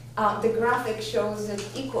committees. The graphic shows it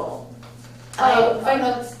equal. Oh,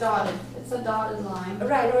 no, it's dotted. It's a dotted line.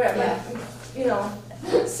 Right, Yeah.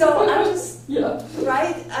 but, so I'm just, Yeah.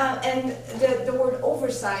 right, and the word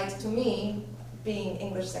oversight, to me, being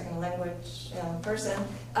English second language person,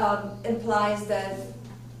 implies that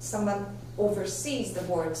someone oversees the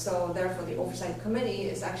board, so therefore the oversight committee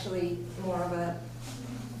is actually more of a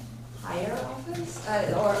higher office,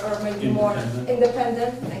 or maybe more Independent.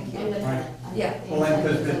 independent, thank you. Independent. Yeah. Well, and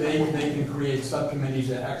because they can create subcommittees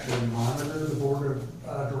that actually monitor the board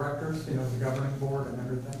of directors, you know, the governing board and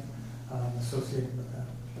everything associated with that.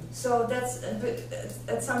 So that's,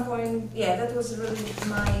 but at some point, yeah, that was really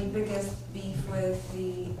my biggest beef with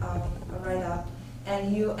the write-up.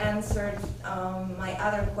 And you answered my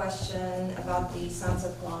other question about the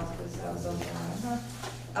sunset clause, because that was on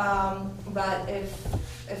but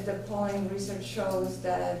if the polling research shows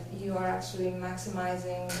that you are actually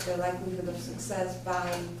maximizing the likelihood of success by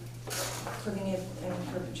putting it in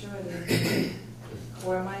perpetuity,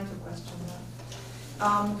 who am I to question that?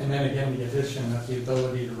 And then again, the addition of the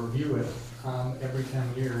ability to review it every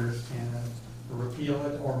 10 years and repeal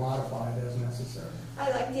it or modify it as necessary. I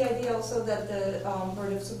like the idea also that the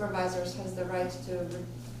Board of Supervisors has the right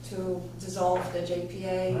to dissolve the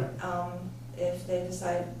JPA if they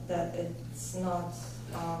decide that it's not.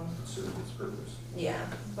 Serve its purpose. Yeah,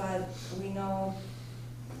 but we know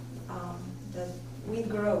that weed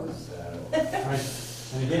grows.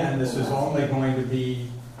 Right. And again, this is only going to be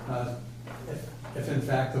if in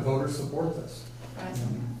fact the voters support this. Right.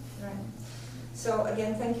 Right. So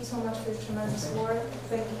again, thank you so much for your tremendous work.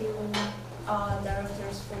 Thank you,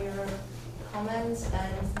 directors, for your comments.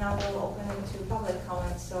 And now we'll open it to public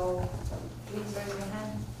comments. So please raise your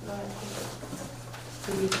hand. Go ahead.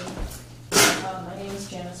 Good evening. My name is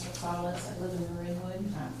Janice Rosales. I live in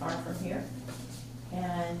Marinwood, not far from here.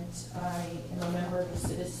 And I am a member of the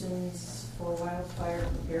Citizens for Wildfire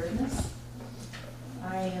Preparedness.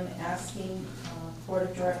 I am asking Board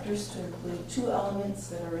of Directors to include 2 elements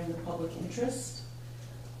that are in the public interest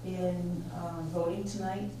in voting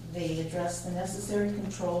tonight. They address the necessary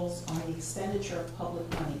controls on the expenditure of public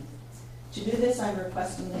money. To do this, I'm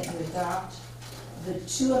requesting that you adopt the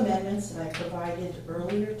 2 amendments that I provided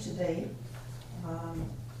earlier today,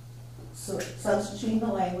 so substituting the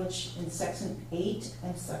language in Section 8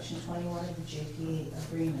 and Section 21 of the JPA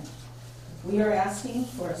agreement. We are asking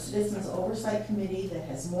for a Citizens Oversight Committee that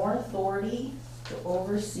has more authority to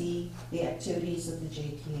oversee the activities of the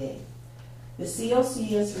JPA. The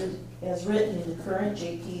COC, as written in the current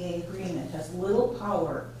JPA agreement, has little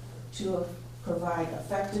power to provide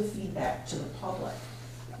effective feedback to the public.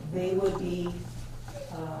 They would be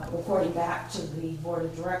reporting back to the Board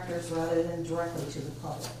of Directors rather than directly to the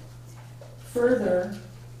public. Further,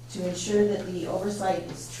 to ensure that the oversight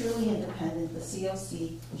is truly independent, the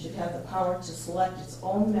COC should have the power to select its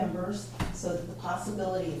own members so that the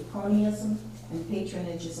possibility of cronyism and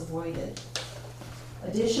patronage is avoided.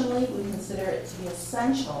 Additionally, we consider it to be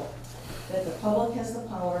essential that the public has the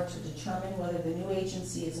power to determine whether the new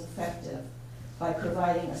agency is effective by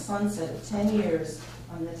providing a sunset of 10 years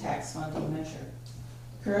on the tax funding measure.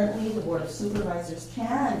 Currently, the Board of Supervisors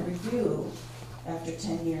can review after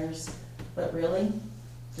 10 years, but really,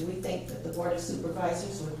 do we think that the Board of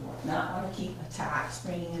Supervisors would not want to keep a tax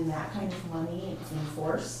bringing in that kind of money in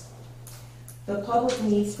force? The public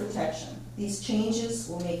needs protection. These changes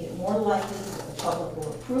will make it more likely that the public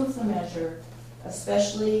will approve the measure,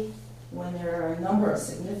 especially when there are a number of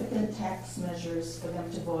significant tax measures for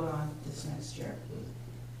them to vote on this next year.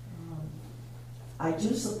 I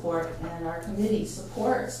do support, and our committee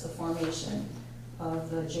supports, the formation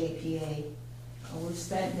of the JPA. We've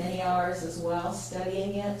spent many hours as well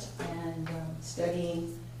studying it and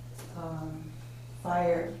studying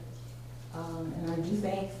fire. And I do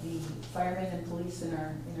thank the firemen and police in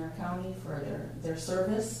our county for their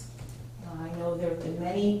service. I know there have been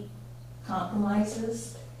many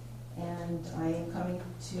compromises, and I am coming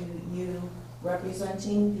to you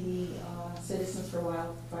representing the Citizens for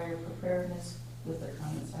Wildfire Preparedness with their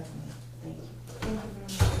comments I've made. Thank you. Thank you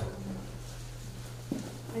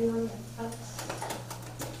very much. Anyone else?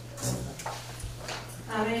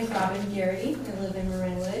 My name is Robin Garrity. I live in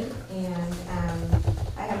Marinwood, and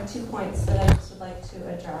I have 2 points that I just would like to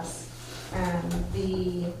address.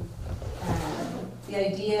 The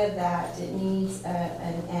idea that it needs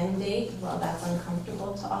an end date, well, that's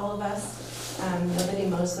uncomfortable to all of us. Nobody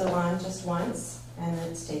mows the lawn just once, and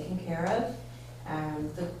it's taken care of.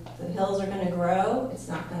 The hills are going to grow. It's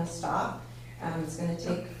not going to stop. It's going to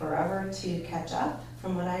take forever to catch up,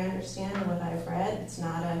 from what I understand and what I've read. It's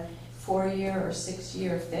not a 4-year or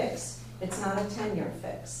 6-year fix. It's not a 10-year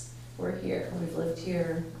fix. We're here. We've lived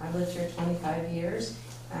here. I've lived here 25 years,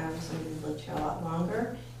 so we've lived here a lot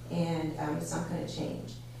longer, and it's not going to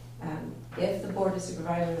change. If the Board of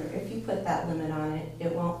Supervisors, or if you put that limit on it,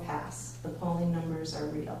 it won't pass. The polling numbers are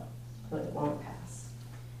real, but it won't pass.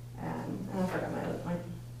 I forgot my other point.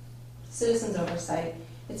 Citizens oversight.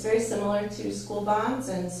 It's very similar to school bonds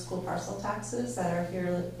and school parcel taxes that are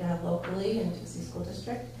here locally in Dixie School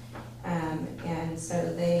District. And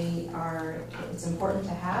so they are, it's important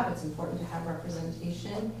to have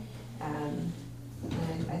representation. And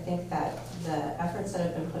I think that the efforts that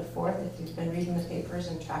have been put forth, if you've been reading the papers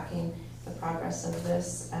and tracking the progress of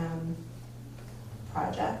this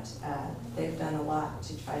project, they've done a lot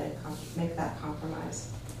to try to make that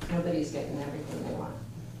compromise. Nobody's getting everything they want,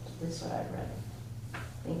 at least what I've read.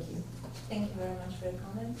 Thank you. Thank you very much for your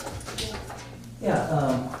comment.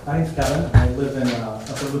 Yeah, my name's Kevin. I live in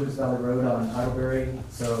Upper Lucas Valley Road on Idleberry,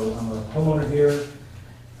 so I'm a homeowner here.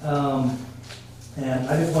 And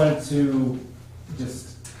I just wanted to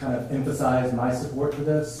kind of emphasize my support for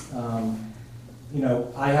this. You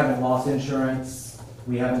know, I haven't lost insurance.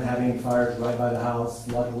 We haven't had any fires right by the house,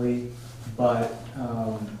 luckily. But,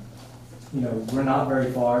 you know, we're not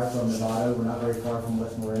very far from Nevada. We're not very far from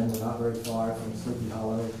West Marin. We're not very far from Sleepy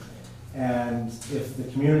Hollow. And if the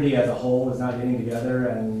community as a whole is not getting together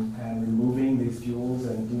and removing these fuels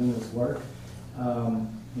and doing this work,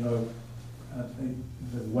 you know,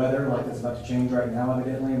 the weather, like it's about to change right now,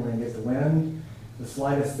 evidently, and we're going to get the wind. The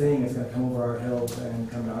slightest thing is going to come over our hills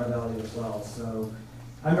and come to our valley as well. So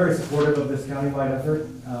I'm very supportive of this countywide effort,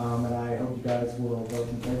 and I hope you guys will vote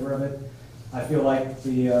in favor of it. I feel like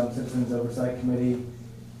the Citizens Oversight Committee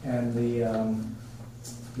and the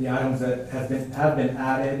items that have been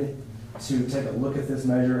added to take a look at this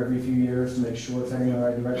measure every few years to make sure it's heading in the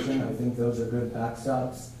right direction, I think those are good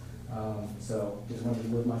backstops. So just wanted to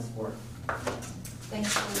give my support.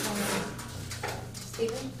 Thanks for coming.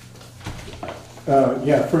 Stephen?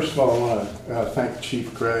 Yeah, first of all, I want to thank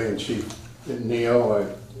Chief Gray and Chief Neal.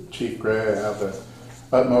 Chief Gray, I have the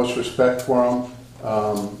utmost respect for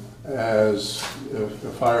him as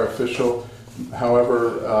a fire official.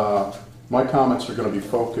 However, my comments are going to be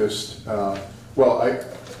focused, well,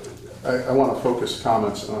 I want to focus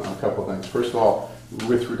comments on a couple of things. First of all,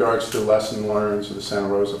 with regards to lesson learned of the Santa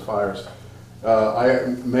Rosa fires,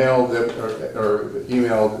 I mailed or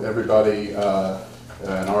emailed everybody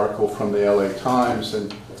an article from the LA Times,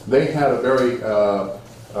 and they had a very,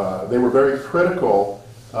 they were very critical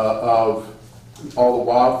of all the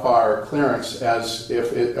wildfire clearance as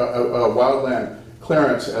if it, wildland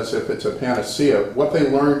clearance as if it's a panacea. What they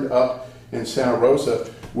learned up in Santa Rosa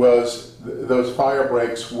was those fire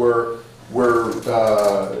breaks did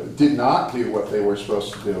not do what they were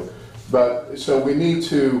supposed to do. But so we need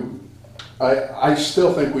to, I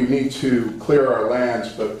still think we need to clear our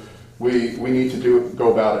lands, but we need to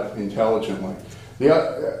go about it intelligently. The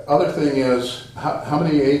other thing is, how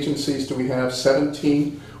many agencies do we have?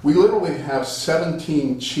 17? We literally have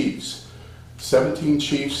 17 chiefs. 17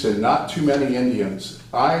 chiefs and not too many Indians.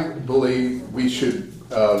 I believe we should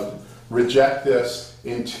reject this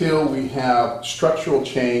until we have structural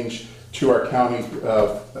change to our county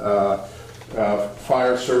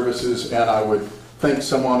fire services, and I would think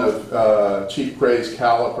someone of Chief Gray's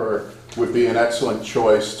caliber would be an excellent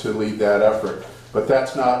choice to lead that effort. But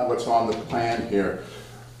that's not what's on the plan here.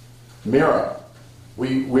 MIRA.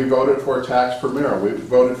 We voted for a tax for MIRA. We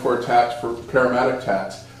voted for a tax for paramedic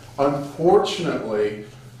tax. Unfortunately,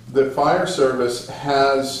 the fire service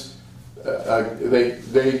has,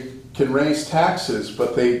 they can raise taxes,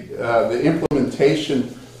 but the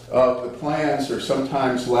implementation of the plans are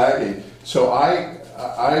sometimes lagging. So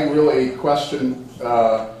I really question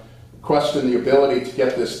the ability to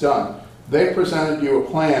get this done. They presented you a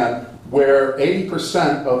plan where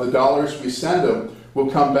 80% of the dollars we send them will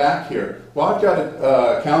come back here. Well, I've got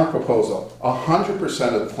a counter proposal.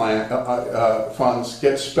 100% of the plan funds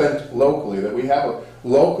get spent locally, that we have a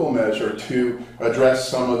local measure to address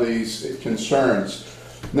some of these concerns.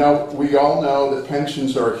 Now, we all know that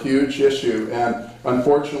pensions are a huge issue, and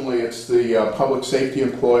unfortunately it's the public safety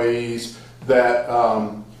employees that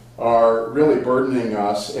are really burdening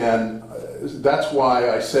us, and that's why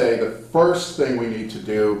I say the first thing we need to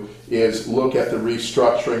do is look at the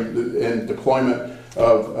restructuring and deployment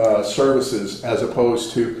of services, as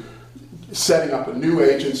opposed to setting up a new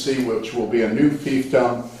agency, which will be a new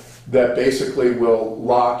fiefdom that basically will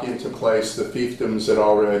lock into place the fiefdoms that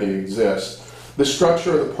already exist. The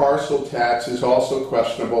structure of the parcel tax is also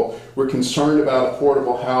questionable. We're concerned about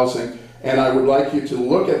affordable housing, and I would like you to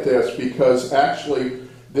look at this, because actually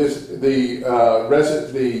the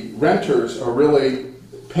renters are really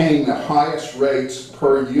paying the highest rates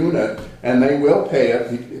per unit, and they will pay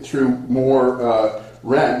it through more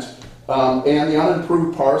rent. And the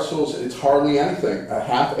unimproved parcels, it's hardly anything. A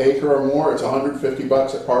half acre or more, it's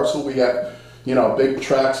 $150 a parcel. We have, you know, big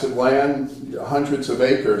tracts of land, hundreds of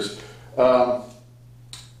acres.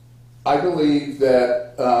 I believe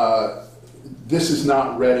that this is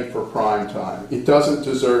not ready for prime time. It doesn't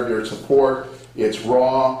deserve your support. It's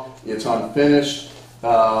raw. It's unfinished.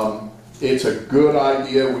 it's a good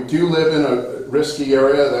idea. We do live in a risky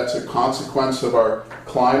area. That's a consequence of our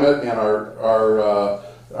climate and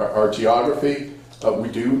our geography. We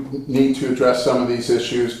do need to address some of these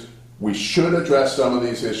issues. We should address some of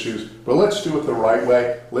these issues, but let's do it the right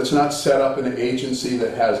way. Let's not set up an agency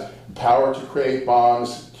that has power to create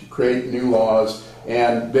bonds, to create new laws,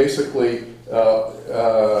 and basically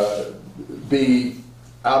be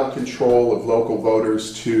out of control of local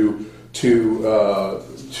voters to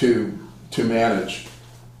manage.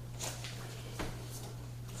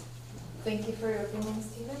 Thank you for your opinion,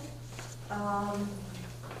 Stephen.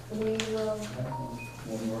 We will.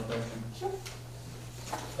 One more question. Sure.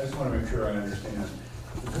 I just want to make sure I understand.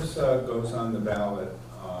 If this goes on the ballot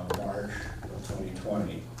March of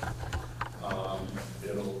 2020,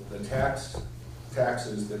 the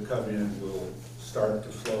taxes that come in will start to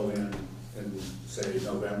flow in say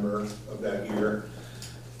November of that year.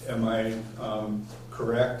 Am I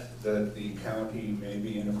correct that the county may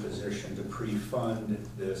be in a position to pre-fund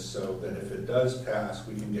this so that if it does pass,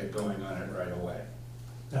 we can get going on it right away?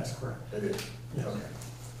 That's correct. It is? Yes. Okay.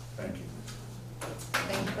 Thank you.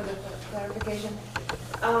 Thank you for the clarification.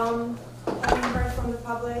 Having heard from the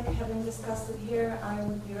public, having discussed it here, I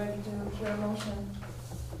would be ready to hear a motion.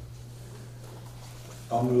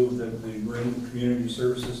 I'll move that the Marin Community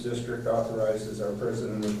Services District authorizes our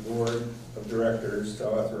President of the Board of Directors to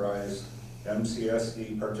authorize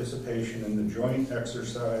MCSD participation in the joint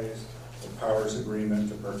exercise of powers agreement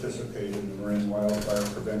to participate in the Marin Wildfire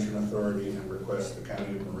Prevention Authority and request the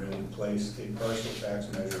County of Marin place a partial tax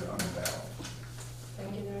measure on the ballot.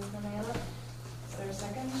 Thank you, Director Mayala. Is there a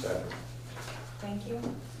second? Second. Thank you.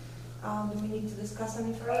 Do we need to discuss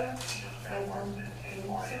any further? I don't believe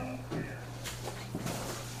so.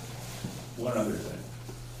 One other thing.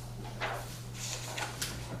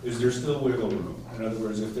 Is there still wiggle room? In other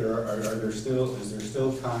words, if there is there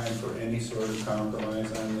still time for any sort of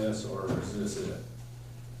compromise on this, or is this it?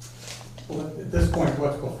 Well, at this point,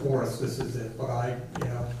 what's before us, this is it, but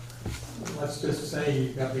let's just say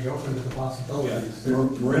you've got to be open to the possibilities. Yeah.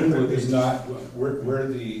 Marinwood is not, we're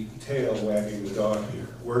the tail wagging the dog here.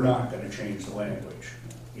 We're not going to change the language,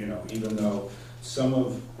 even though some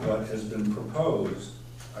of what has been proposed,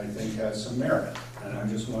 I think, has some merit. And I'm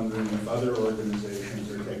just wondering if other organizations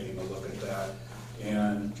are taking a look at that,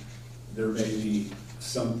 and there may be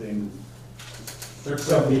something,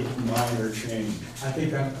 minor change. I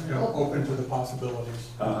think I'm open to the possibilities.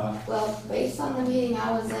 Well, based on the meeting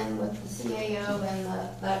I was in with the CAO and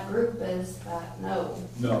that group is that no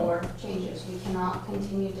more changes. We cannot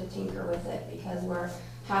continue to tinker with it because we're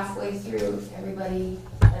halfway through everybody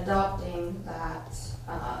adopting that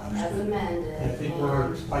as amended. I think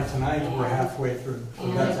by tonight we're halfway through,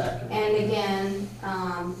 so that's accurate. And again,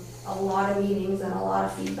 a lot of meetings and a lot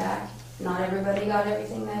of feedback. Not everybody got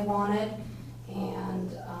everything they wanted,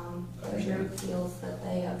 and the group feels that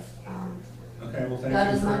they have done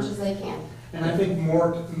as much as they can. And I think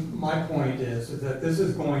my point is that this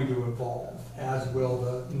is going to evolve, as will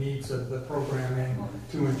the needs of the programming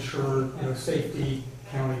to ensure safety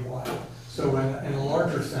countywide. So in a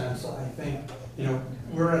larger sense, I think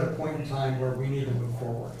we're at a point in time where we need to move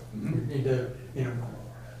forward. Mm-hmm. We need to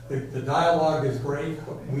the dialogue is great,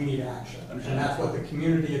 but we need action, and that's what the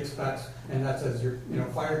community expects, and that's, as your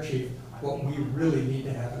fire chief, what we really need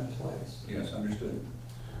to have in place. Yes, understood.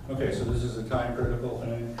 Okay, so this is a time critical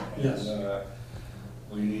thing. And, yes.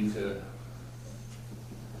 We need to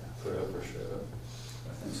put up or shut up.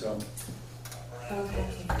 I think so. Okay.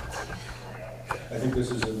 I think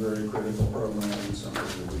this is a very critical program and something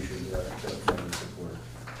that we should definitely support,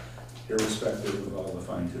 irrespective of all the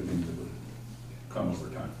fine tuning that would come over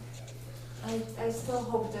time. I still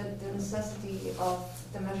hope that the necessity of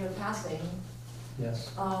the measure passing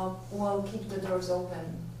will keep the doors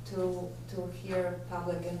open to hear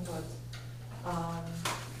public input.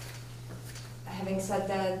 Having said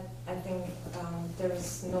that, I think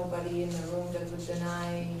there's nobody in the room that would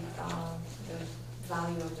deny the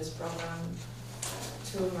value of this program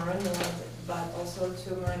to Marinwood, but also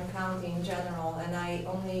to Marin County in general. And I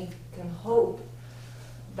only can hope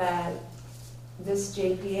that this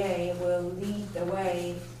JPA will lead the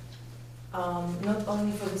way, not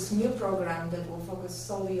only for this new program that will focus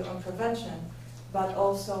solely on prevention, but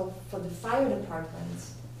also for the fire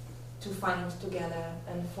departments to find together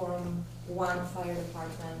and form one fire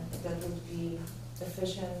department that would be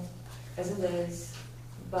efficient as it is,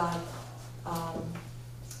 but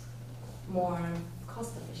more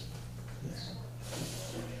cost efficient. Yes.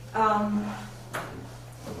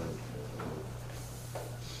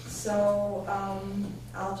 So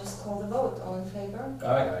I'll just call the vote. All in favor?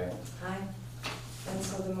 Aye. Aye. And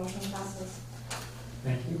so the motion passes.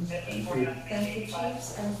 Thank you. Thank you,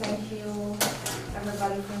 chiefs, and thank you,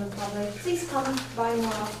 everybody from the public. Please come by more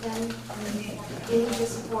often. We need the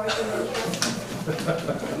support and interest.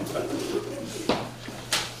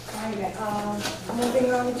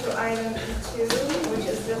 Moving on to item 2, which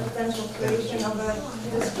is the potential creation of a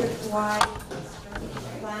district-wide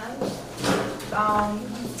strategic plan.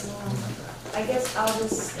 I guess I'll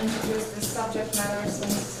just introduce the subject matter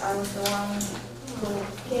since I was the one who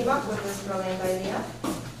came up with this brilliant idea.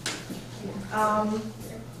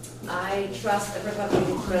 I trust everybody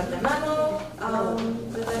read the memo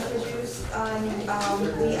that I produced, and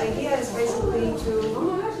the idea is basically to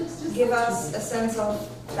give us a sense of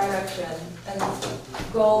direction and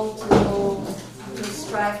goal to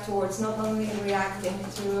strive towards, not only reacting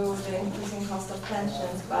to the increasing cost of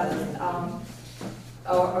pensions, but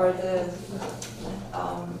or the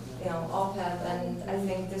OPEB, and I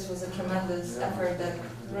think this was a tremendous effort that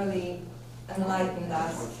really enlightened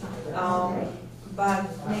us. But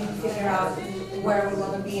maybe figure out where we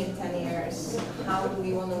want to be in 10 years. How do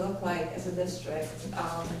we want to look like as a district?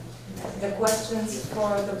 The questions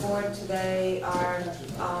for the board today are,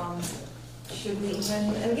 should we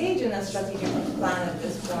even engage in a strategic plan at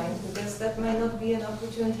this point? Because that might not be an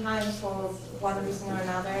opportune time for one reason or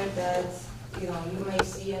another that you may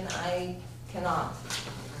see and I cannot,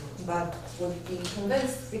 but would be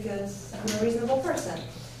convinced because I'm a reasonable person.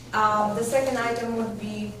 The second item would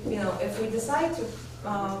be, if we decide to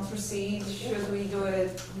proceed, should we do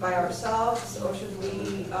it by ourselves or should we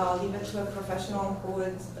leave it to a professional who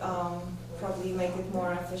would probably make it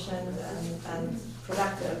more efficient and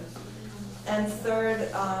productive? And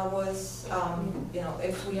third was,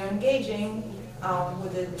 if we are engaging,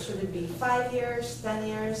 should it be 5 years, 10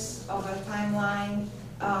 years of a timeline?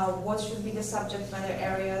 What should be the subject matter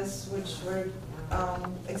areas, which were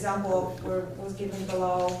example was given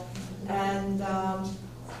below, and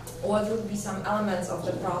what would be some elements of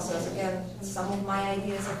the process. Again, some of my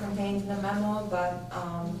ideas are contained in the memo, but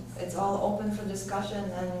it's all open for discussion,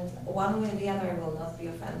 and one way or the other will not be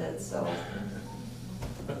offended. So,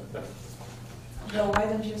 Bill, why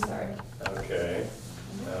don't you start? Okay.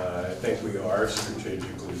 I think we are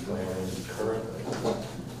strategically planning currently.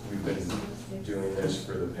 We've been doing this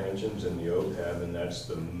for the pensions and the OPEB, and that's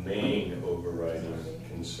the main overriding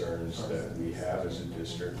concerns that we have as a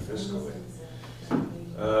district fiscally.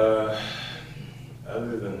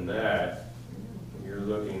 Other than that, you're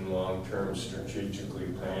looking long-term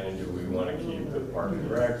strategically planning. Do we want to keep the park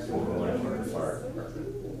and rec? Do we want to keep the fire department?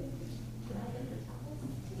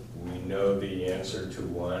 We know the answer to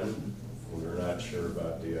one. We're not sure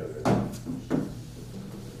about the other.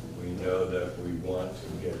 We know that we want to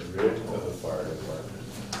get rid of the fire department,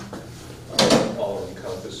 all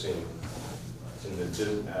encompassing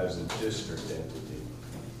as a district entity.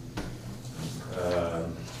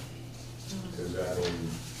 Because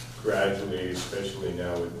gradually, especially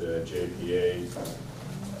now with the JPA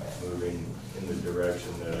moving in the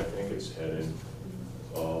direction that I think it's headed,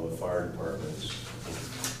 all the fire departments,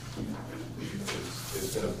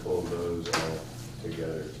 it's going to pull those all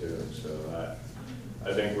together too. So I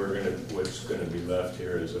think what's going to be left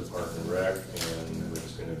here is a park and rec, and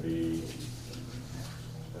what's going to be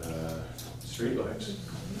streetlights.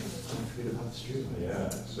 Yeah,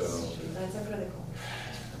 so That's a critical.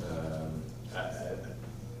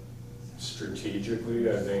 Strategically,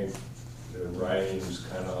 I think the writing's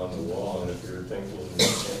kind of on the wall, and if you're thinking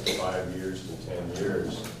 5 years to 10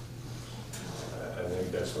 years, I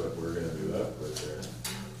think that's what we're going to be left with there.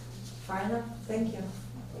 Fair enough. Thank you.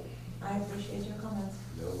 I appreciate your comments.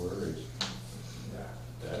 No worries.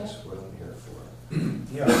 That's what I'm here for.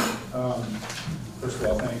 Yeah. First of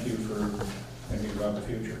all, thank you for thinking about the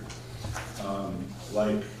future.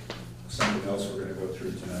 Like something else we're going to go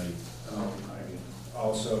through tonight. I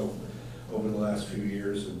also, over the last few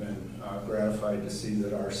years, have been gratified to see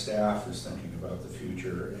that our staff is thinking about the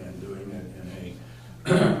future and doing it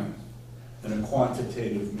in a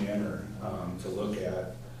quantitative manner to look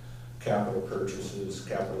at capital purchases,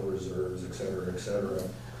 capital reserves, et cetera, et cetera.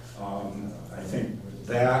 I think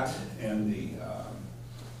that and the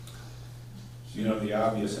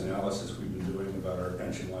obvious analysis we've been doing about our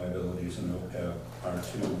pension liabilities and OPEB are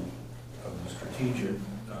two of the strategic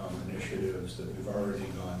initiatives that we've already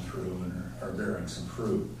gone through and are bearing some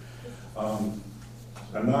fruit. I'm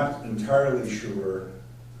not entirely sure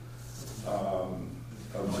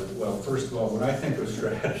well, first of all, when I think of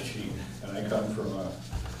strategy, and I come from a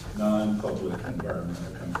non-public environment,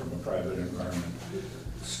 I come from a private environment,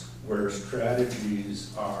 where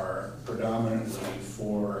strategies are predominantly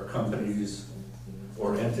for companies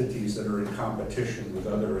or entities that are in competition with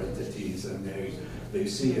other entities, and they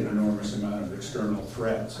see an enormous amount of external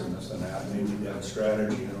threats and this and that, and they need to have a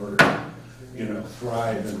strategy in order to, you know,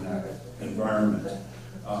 thrive in that environment.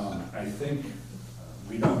 I think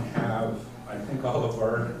we don't have, I think all of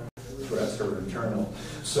our threats are internal.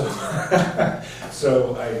 So,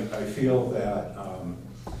 so I feel that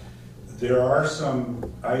there are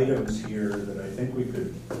some items here that I think we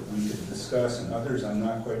could discuss, and others I'm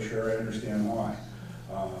not quite sure I understand why.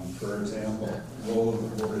 For example, role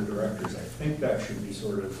of the board of directors. I think that should be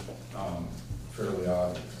sort of fairly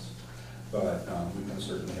obvious, but we can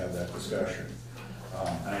certainly have that discussion.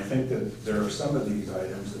 And I think that there are some of these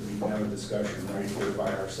items that we can have a discussion right here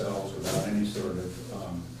by ourselves without any sort of,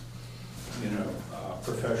 you know,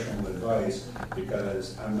 professional advice,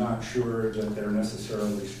 because I'm not sure that they're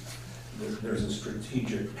necessarily, there's a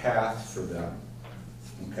strategic path for them.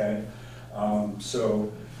 Okay?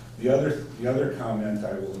 So the other comment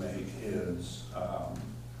I will make is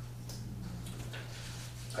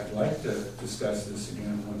I'd like to discuss this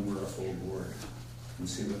again when we're a full board and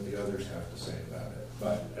see what the others have to say about it.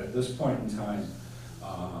 But at this point in time,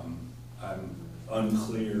 I'm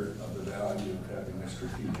unclear of the value of having a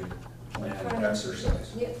strategic plan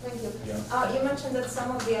exercise. Yeah, thank you. Yeah. You mentioned that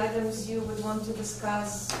some of the items you would want to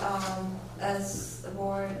discuss as a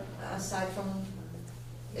board, aside from,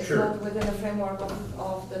 if Sure. not within the framework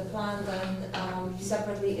of the plan, then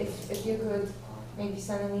separately, if you could maybe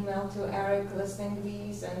send an email to Eric listing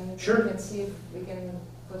these, and Sure. we can see if we can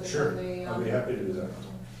put it Sure, on the... I'll be happy to do that.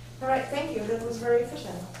 All right, thank you. That was very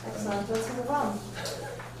efficient. Excellent. Let's move on.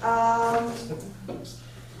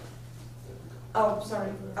 Oh,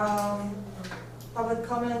 sorry. Public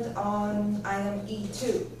comment on item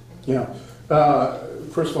E2. Yeah.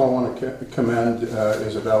 First of all, I want to commend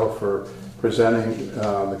Isabela for presenting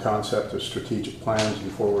the concept of strategic plans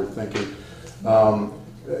and forward thinking.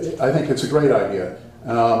 I think it's a great idea.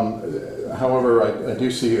 However, I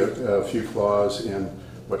do see a few flaws in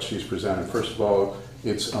what she's presented. First of all,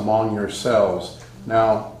 it's among yourselves.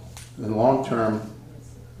 Now, in the long term,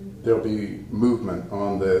 there'll be movement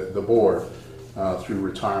on the board through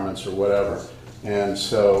retirements or whatever. And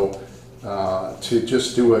so to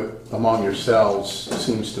just do it among yourselves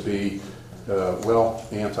seems to be, well,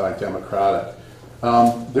 anti-democratic.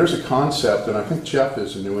 There's a concept, and I think Jeff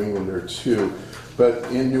is a New Englander too, but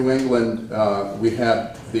in New England we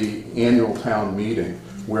had the annual town meeting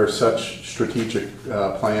where such strategic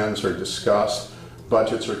plans are discussed,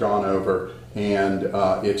 budgets are gone over, and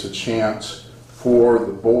it's a chance for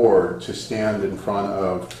the board to stand in front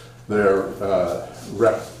of their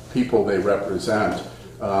people they represent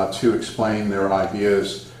to explain their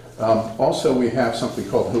ideas. Also, we have something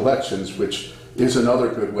called elections, which is another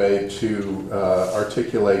good way to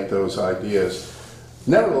articulate those ideas.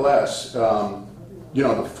 Nevertheless, you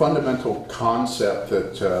know, the fundamental concept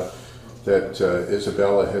that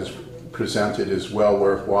Isabela has presented is well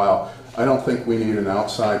worthwhile. I don't think we need an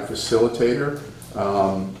outside facilitator.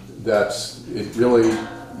 It really,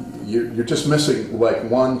 you're just missing like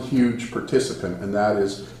one huge participant, and that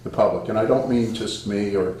is the public. And I don't mean just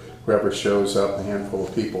me or whoever shows up, a handful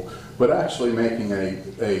of people, but actually making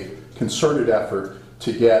a concerted effort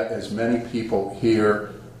to get as many people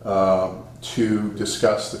here to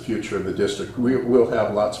discuss the future of the district. We'll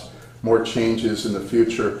have lots more changes in the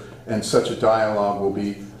future, and such a dialogue will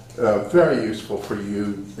be very useful for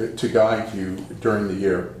you to guide you during the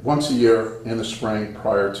year. Once a year in the spring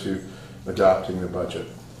prior to adopting the budget.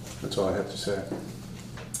 That's all I have to say.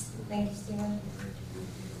 Thank you, Stephen.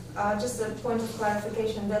 Just a point of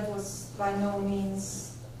clarification, that was by no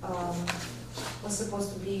means was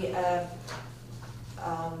supposed to be a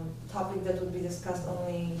topic that would be discussed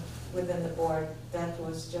only within the board. That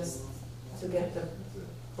was just to get the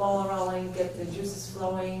ball rolling, get the juices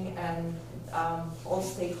flowing, and all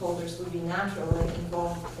stakeholders would be naturally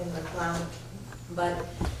involved in the plan. But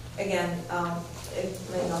again, it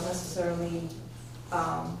may not necessarily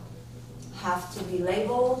have to be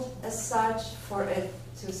labeled as such for it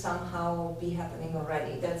to somehow be happening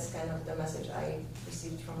already. That's kind of the message I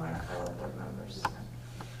received from our fellow board members.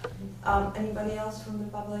 Anybody else from the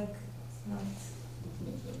public? No.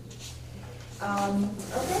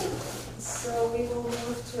 Okay, so we will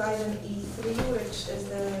move to item E3, which is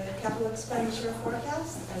the capital expenditure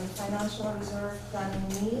forecast and financial reserve planning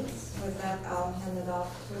needs. With that, I'll hand it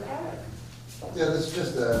off to Eric. Yeah, this is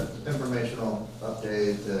just an informational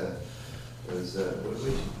update. We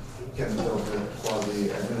can build a quasi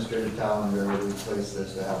administrative calendar. We place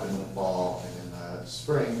this to happen in the fall and in the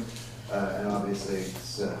spring. And obviously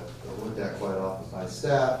it's looked at quite often by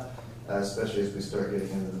staff. especially as we start getting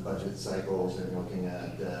into the budget cycles and looking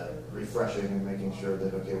at refreshing and making sure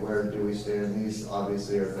that, okay, where do we stand? These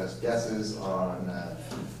obviously are best guesses on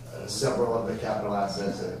several of the capital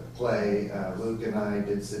assets at play. Luke and I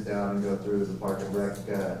did sit down and go through the Park and Rec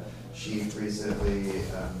sheet recently,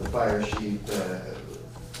 the fire sheet,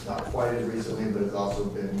 not quite as recently, but it's also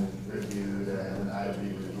been reviewed, and I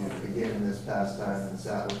reviewed again this past time and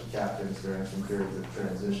sat with the captains during some periods of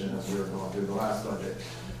transition as we were going through the last budget.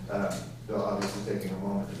 Bill obviously taking a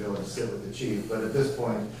moment to be able to sit with the chief, but at this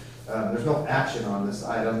point, there's no action on this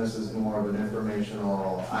item. This is more of an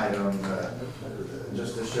informational item,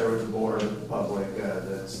 just to share with the board and the public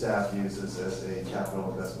that staff uses as a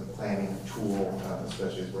capital investment planning tool,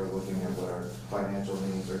 especially as we're looking at what our financial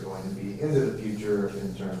needs are going to be into the future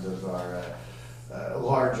in terms of our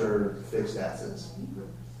larger fixed assets.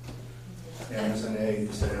 And as an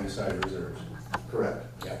aid, setting aside reserves. Correct.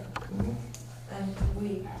 Yeah. Mm-hmm. And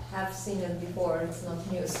we have seen it before, it's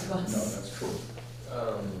not news to us. No, that's true.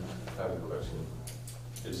 I have a question.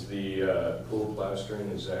 Is the pool plastering,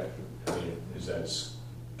 is that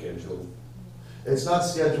scheduled? It's not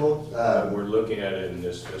scheduled. We're looking at it in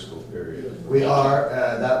this fiscal period. We are.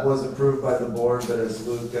 That was approved by the board, but as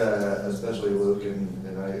Luke, especially Luke,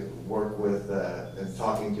 and I work with and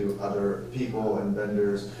talking to other people and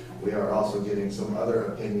vendors, we are also getting some other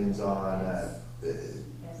opinions on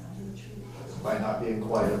by not being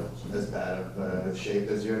quite as bad of shape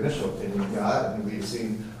as your initial opinion got. And we've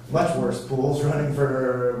seen much worse pools running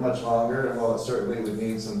for much longer, and while it certainly would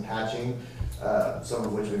need some patching, some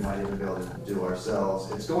of which we might even be able to do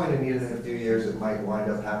ourselves. It's going to need it in a few years. It might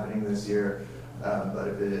wind up happening this year, but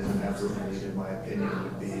if it isn't absolutely needed, my opinion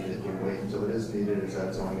would be that you wait until it is needed, as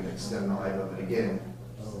that's only going to extend the life of it again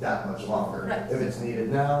that much longer. Right. If it's needed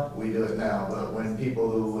now, we do it now, but when people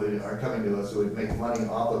who are coming to us who would make money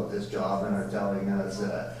off of this job and are telling us,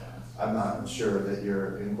 I'm not sure that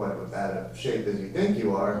you're in quite as bad of shape as you think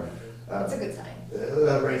you are, It's a good sign.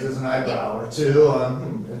 that raises an eyebrow or two.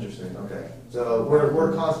 Interesting. Okay. So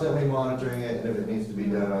we're constantly monitoring it, and if it needs to be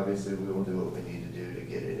done, obviously we will do what we need to do to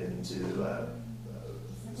get it into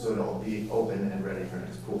so it'll be open and ready for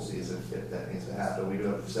next pool season if that needs to happen. We do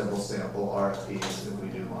have several sample RFPs if we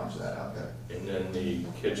do launch that out there. And then the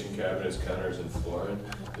kitchen cabinets, counters, and flooring,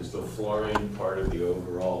 is the flooring part of the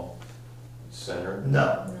overall center?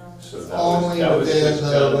 No. No. So Only that was within just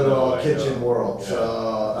the done, little I kitchen know. world. Yeah.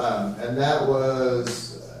 So, and that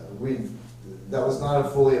was, that was not a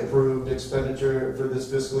fully approved expenditure for this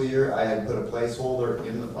fiscal year. I had put a placeholder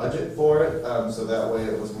in the budget for it, so that way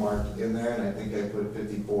it was marked in there, and I think I put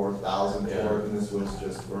 54,000 for it, and this was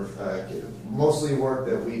just for, mostly work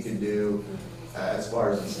that we could do as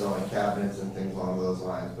far as installing cabinets and things along those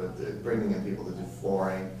lines, but bringing in people to do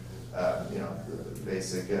flooring,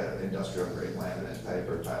 basic industrial grade laminate type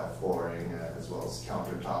or tile flooring, as well as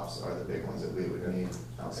countertops are the big ones that we would need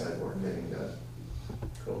outside work getting done.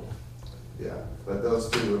 Cool. Yeah, but those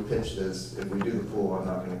two were pitched as, if we do the pool, I'm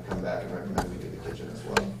not gonna come back and recommend we do the kitchen as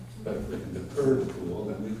well. But if we can defer the pool,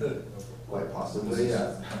 then we could. Quite possibly,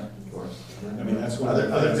 yeah, of course. I mean, that's one of the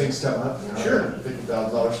Other things come up. Sure.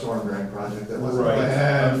 $50,000 storm drain project that wasn't Right.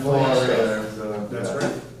 planned for. So, That's yeah.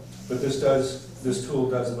 right. But this tool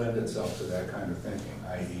does lend itself to that kind of thinking,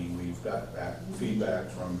 i.e. we've got feedback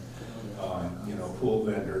from, pool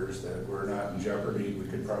vendors that we're not in jeopardy. We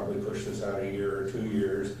could probably push this out a year or 2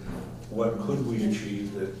 years. What could we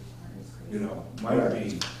achieve that, might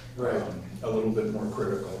be a little bit more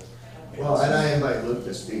critical? Well, and I invite Luke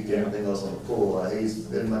to speak to anything else on the pool. He's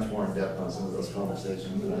been much more in depth on some of those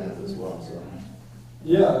conversations than I have as well, so.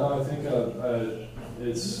 Yeah, no, I think I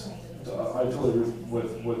totally agree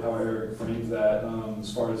with how Eric framed that.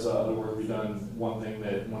 As far as the work we've done, one thing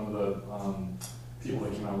that one of the people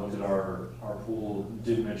that came out and looked at our pool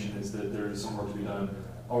did mention is that there is some work to be done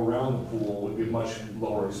around the pool. It would be much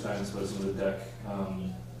lower expense, but some of the deck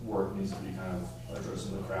work needs to be kind of addressed,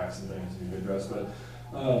 some of the cracks and things need to be addressed. But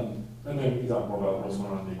and then we can talk more about what's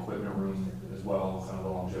going on in the equipment room as well, kind of the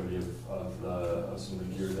longevity of some of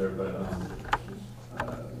the gear there. But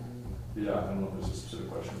yeah, I don't know if there's a specific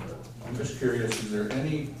question, but I'm just curious, is there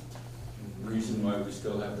any reason why we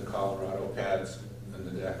still have the Colorado pads in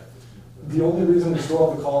the deck? the only reason we still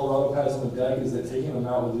have the Colorado pads on the deck is that taking them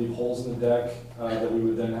out would leave holes in the deck that we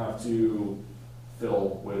would then have to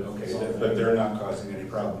fill with. Okay, something. but they're not causing any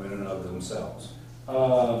problem in and of themselves?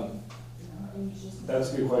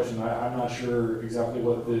 That's a good question. I'm not sure exactly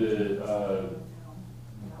what the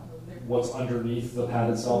what's underneath the pad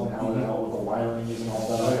itself and how what the wiring is and all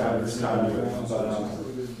that. I haven't seen that,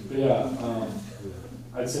 but yeah,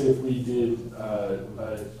 I'd say if we did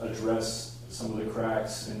address some of the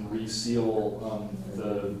cracks and reseal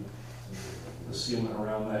the sealant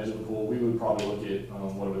around the edge of the pool, we would probably look at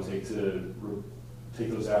what it would take to take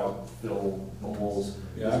those out, fill the holes.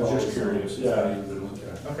 Yeah, as I'm well just as- curious. Yeah.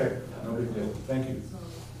 Okay, no big deal. Thank you.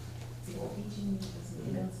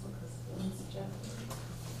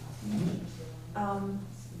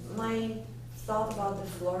 My thought about the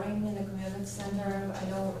flooring in the community center, I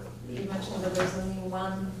know you mentioned that there's only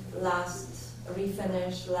one last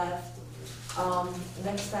refinish left.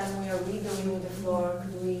 Next time we are redoing the floor,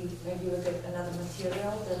 could we maybe look at another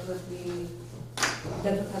material that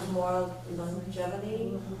would have more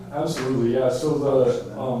longevity? Absolutely, yeah. So the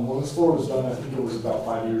when this floor was done, I think it was about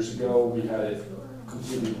 5 years ago, we had it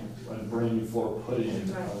completely a brand new floor put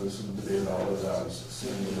in. There's some debate about whether that was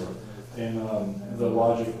similar. And the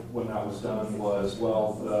logic when that was done was,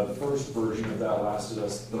 well, the first version of that lasted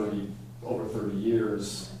us over 30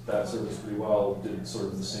 years. That served us pretty well. Did sort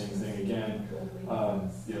of the same thing again.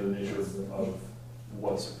 The nature of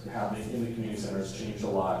what's happening in the community center has changed a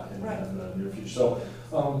lot in the near future. So,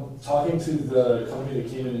 talking to the company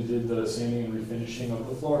that came in and did the sanding and refinishing of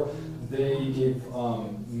the floor, they gave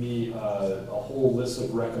me a whole list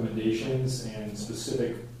of recommendations and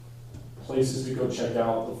specific places to go check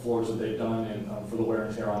out the floors that they've done, and for the wear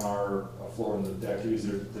and tear on our floor and the activities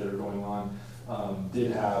that are going on,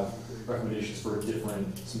 did have recommendations for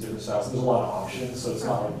some different styles. And there's a lot of options, so it's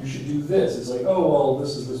not like you should do this. It's like, oh well,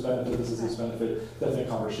 this is this benefit, this is this benefit. Definitely a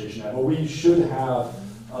conversation. But we should have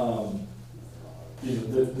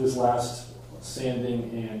this last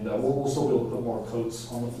sanding, and we'll still be able to put more coats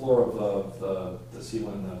on the floor of the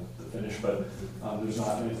sealant and the finish, but there's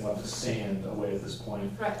not anything left to sand away at this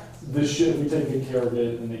point. Right. This should, if we take good care of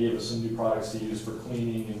it, and they gave us some new products to use for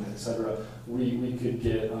cleaning and et cetera, we could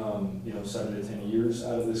get 7 to 10 years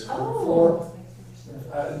out of this current floor,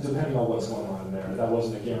 depending on what's going on in there. That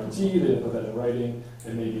wasn't a guarantee. They didn't put that in writing.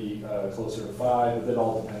 It may be closer to 5, but that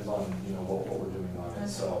all depends on what we're doing on it.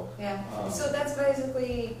 So yeah. So that's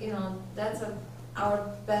basically that's our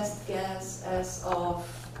best guess as of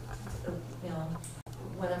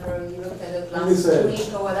whenever you looked at it last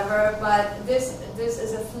week or whatever. But this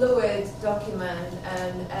is a fluid document,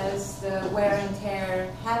 and as the wear and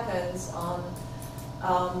tear happens on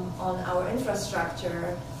our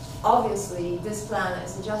infrastructure, obviously this plan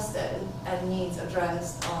is adjusted and needs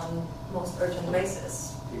addressed on most urgent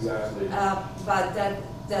basis. Exactly. But that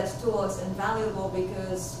tool is invaluable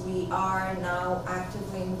because we are now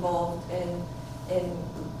actively involved in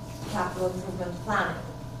capital improvement planning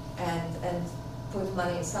and put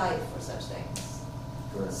money aside for such things.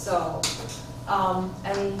 Correct. So,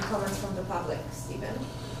 any comments from the public, Stephen?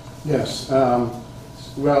 Yes.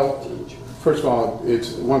 Well, first of all,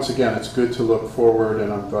 once again, it's good to look forward,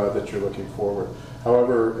 and I'm glad that you're looking forward.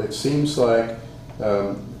 However, it seems like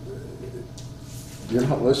you're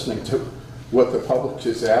not listening to what the public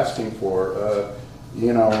is asking for.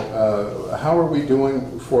 How are we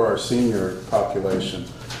doing for our senior population?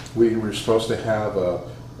 We were supposed to have a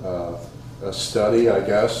study, I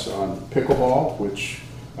guess, on pickleball, which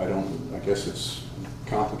I guess it's a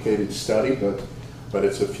complicated study, but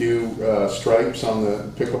it's a few stripes on the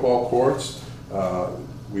pickleball courts.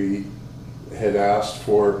 We had asked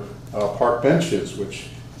for park benches, which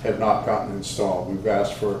have not gotten installed. We've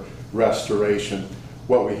asked for restoration.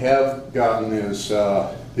 What we have gotten is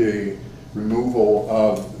the removal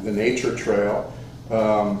of the nature trail,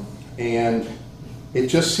 and it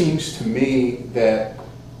just seems to me that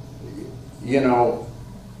you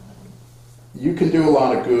can do a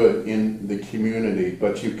lot of good in the community,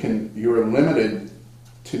 but you're limited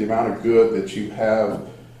to the amount of good that you have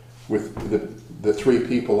with the 3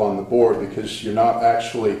 people on the board, because you're not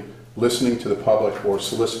actually listening to the public or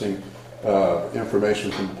soliciting information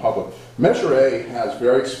from the public. Measure A has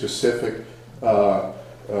very specific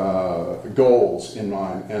goals in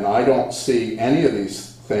mind, and I don't see any of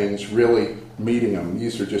these things really meeting them.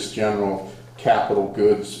 These are just general capital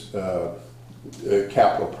goods,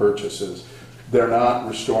 capital purchases. They're not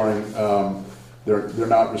restoring. They're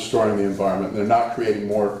not restoring the environment. They're not creating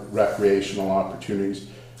more recreational opportunities.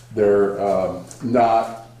 They're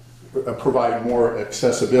not providing more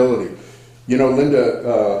accessibility.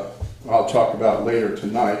 Linda, I'll talk about later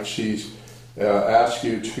tonight. She's asked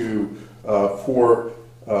you for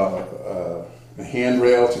a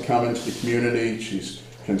handrail to come into the community. She's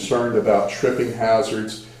concerned about tripping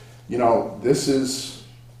hazards.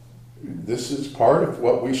 This is part of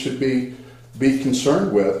what we should be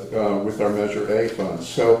concerned with our Measure A funds.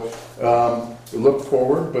 So look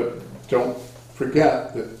forward, but don't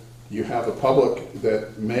forget that you have a public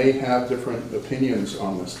that may have different opinions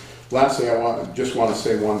on this. Lastly, I just want to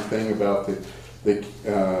say one thing about the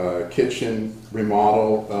kitchen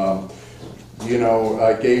remodel. you know,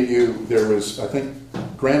 I gave you, there was, I think,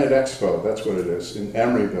 Granite Expo, that's what it is, in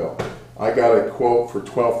Emeryville. I got a quote for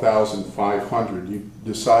 $12,500. You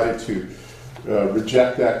decided to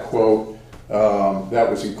reject that quote. That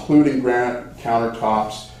was including granite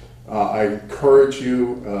countertops. I encourage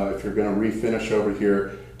you, if you're going to refinish over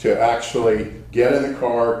here, to actually get in the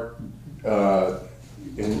car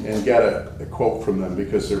and get a quote from them,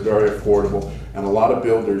 because they're very affordable and a lot of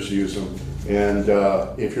builders use them. And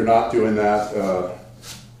if you're not doing that,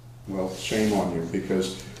 well, shame on you,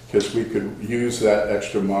 because we could use that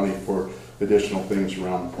extra money for additional things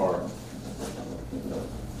around the park.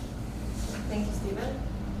 Thank you, Stephen.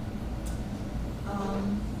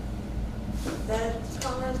 That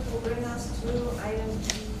comment will bring us to item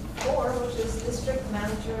 4, which is district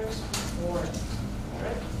manager's report.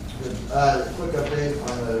 Eric? Good. Quick update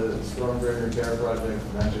on the storm drain repair project.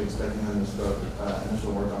 I'm actually expecting them to start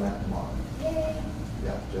initial work on that tomorrow. Yay!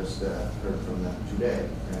 Yeah, just heard from them today,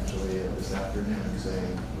 actually this afternoon,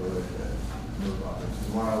 saying we're ready to move on.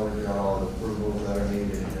 Tomorrow we've got all the approvals that are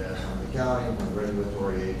needed from the county, from the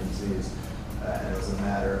regulatory agencies, and it's a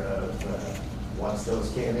matter of once those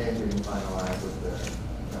came in, we can finalize with the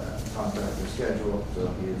contractor schedule, so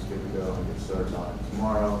he is good to go and get started on it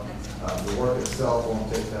tomorrow. The work itself won't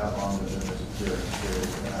take that long, but then there's a clearing period.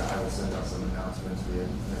 I will send out some announcements via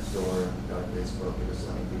next door and Facebook, just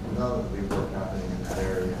letting people know that there'll be work happening in that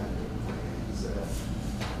area, and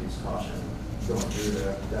use caution going through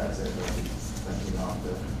that said they'll be cleaning off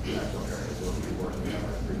the actual areas. We'll be working on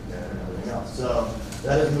our creek bed and everything else. So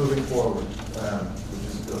that is moving forward, which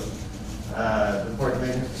is good. The park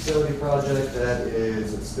maintenance facility project, that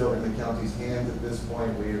is, it's still in the county's hands at this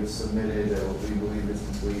point. We have submitted what we believe is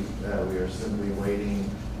complete. We are simply waiting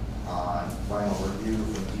on final review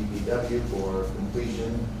from DPW for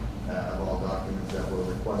completion of all documents that were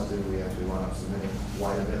requested. We actually wound up submitting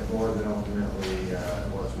quite a bit more than ultimately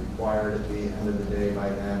was required at the end of the day by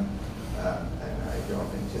them. And I don't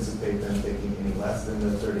anticipate them taking any less than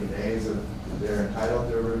the 30 days of they're entitled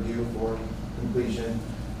to a review for completion.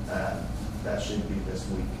 That should be this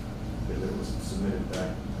week, because it was submitted back,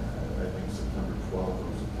 I think, September 12th or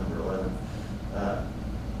September 11th.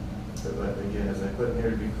 But again, as I put in here,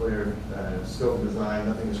 to be clear, scope design,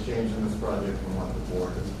 nothing has changed in this project from what the board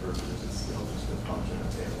has approved. It's still just a function of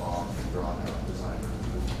a long and drawn-out design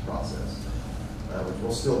review process, which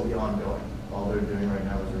will still be ongoing. All they're doing right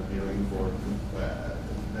now is reviewing for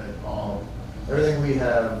everything we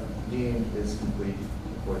have deemed is complete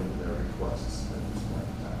according to their requests at this point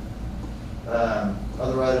in time.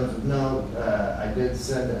 Other items of note, I did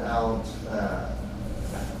send out a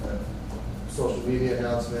social media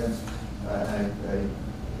announcement. I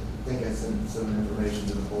think I sent some information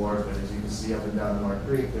to the board, but as you can see up and down Mark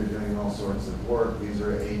Creek, they're doing all sorts of work. These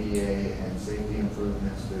are ADA and safety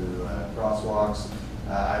improvements to crosswalks.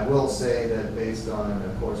 I will say that based on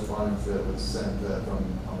a correspondence that was sent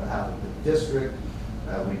on behalf of the district,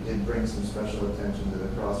 we did bring some special attention to the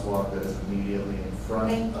crosswalk that is immediately in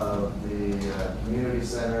front of the community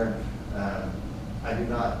center. I do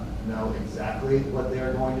not know exactly what they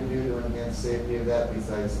are going to do to enhance safety of that,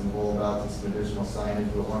 besides some rollouts and some additional signage.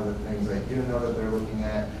 But one of the things I do know that they're looking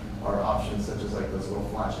at are options such as like those little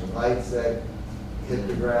flashing lights that hit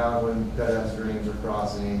the ground when pedestrians are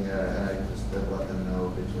crossing. And I just let them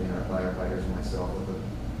know between our firefighters and myself with the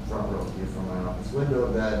front row view from my office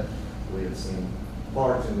window that we have seen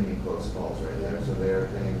far too many close calls right there. So they're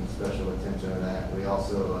paying special attention to that. We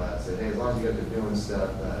also said, hey, as long as you guys are doing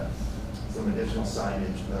stuff, some additional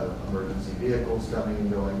signage of emergency vehicles coming and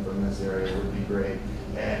going from this area would be great.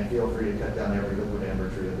 And feel free to cut down every liquid amber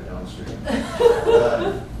tree up and down the street.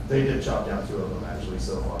 They did chop down 2 of them actually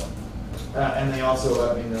so far. And they also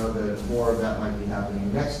let me know that more of that might be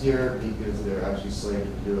happening next year, because they're actually slated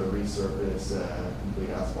to do a resurface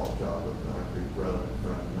complete asphalt job of Miller Creek Road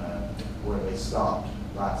from where they stopped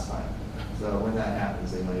last time. So when that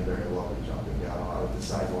happens, they may very well be chopping down a lot of the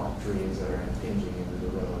sidewalk trees that are impinging into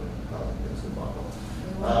the road and causing things to buckle.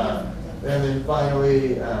 And then finally,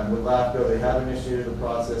 with LAFCO, they have initiated the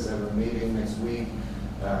process of a meeting next week.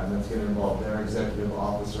 That's going to involve their executive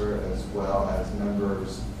officer as well as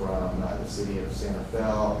members from the city of Santa Fe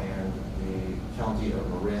and the county of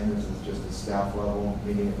Marin. This is just a staff level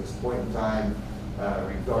meeting at this point in time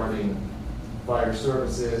regarding fire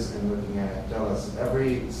services and looking at, tell us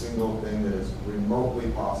every single thing that is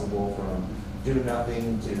remotely possible, from do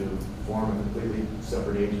nothing to form a completely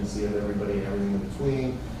separate agency of everybody and everything in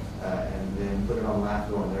between. And then put it on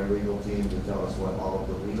LAFCO and their legal team to tell us what all of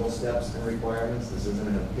the legal steps and requirements. This isn't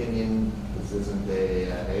an opinion. This isn't a,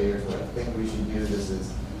 hey, here's what I think we should do. This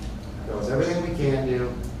is, tell us everything we can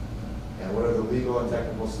do, and what are the legal and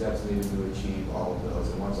technical steps needed to achieve all of those.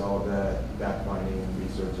 And once all of that fact-finding and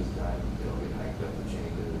research is done, it'll get hiked up the chain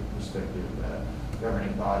to respective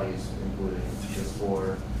governing bodies, including this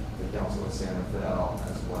board, the Council of Santa Fe,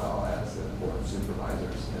 as well as the Board of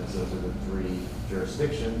Supervisors. And those are the three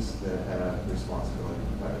jurisdictions that have responsibility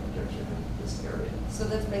for fire protection in this area. So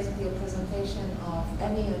that's basically a presentation of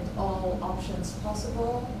any and all options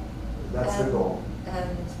possible. That's the goal.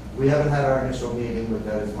 And We haven't had our initial meeting, but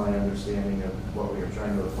that is my understanding of what we are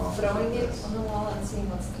trying to accomplish. throwing with it this. on the wall and seeing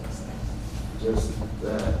what sticks there. Just,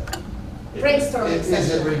 Brainstorming is it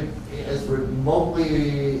session. as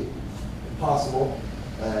remotely possible,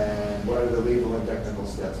 and what are the legal and technical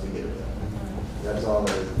steps to get it done? That's all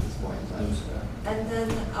there is at this point in time. And then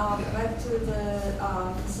back to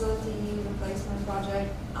the facility replacement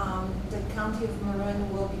project, the County of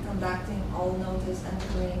Marin will be conducting all notice and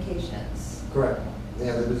communications. Correct.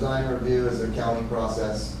 Yeah, the design review is a county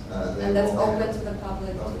process. And that's open to the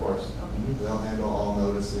public? Of course. Okay. They'll handle all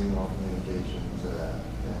noticing, all communications, and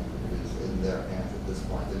it is in their hands at this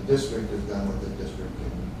point. The district has done what the district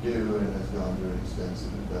can do and has gone through an extensive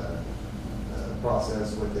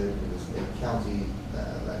process with it. It is a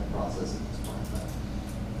county-led process at this point in time.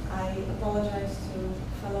 I apologize to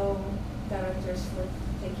fellow directors for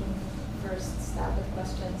taking first stab at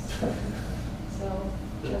questions. So,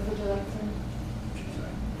 Jeff, would you like to?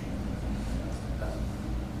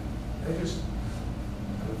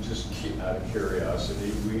 Out of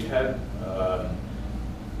curiosity, we had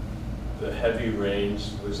the heavy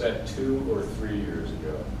rains, was that 2 or 3 years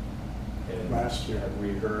ago? And Last year. have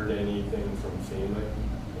we heard anything from FEMA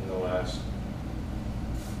in the last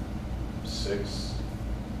 6,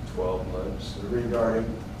 12 months? Regarding,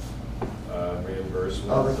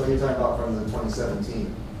 Reimbursement? oh, that's what you're talking about from the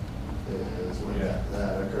 2017 is when Yeah.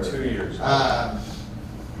 that occurred. 2 years ago.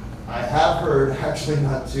 I have heard, actually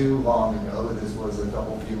not too long ago, but this was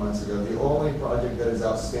few months ago, the only project that is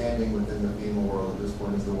outstanding within the FEMA world at this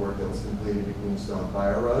point is the work that was completed at Queenstone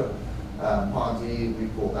Fire Road. Ponte, we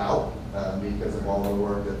pulled out because of all the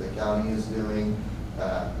work that the county is doing,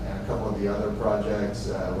 and a couple of the other projects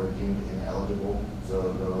were deemed ineligible,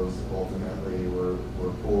 so those ultimately were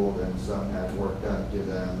pulled, and some had work done to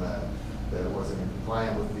them that wasn't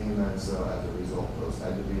compliant with FEMA, and so as a result, those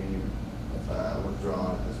had to be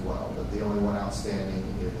withdrawn as well. But the only one outstanding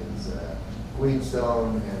is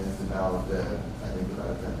Queenstone, and it's about, I think,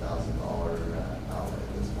 about a $10,000 outlay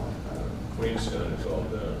at this point. Queenstone is all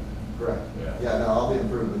done. Correct. Yeah. Yeah, no, all the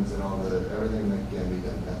improvements and everything that can be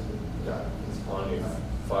done has been done. at this point in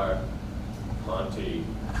time. Ponte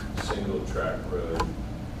single track road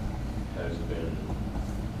has been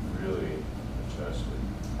really adjusted.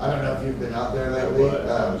 I don't know if you've been out there I lately.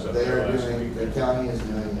 was up They there are last doing, week. the county is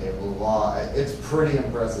doing a lot. It's pretty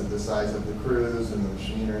impressive, the size of the crews and the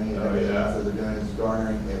machinery and Oh, everything yeah. else that they're doing. It's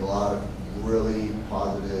garnering a lot of really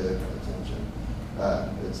positive attention.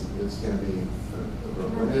 It's going to be,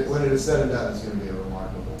 when it is said and done, it's going to be a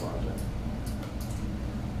remarkable project.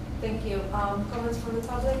 Thank you. Comments from the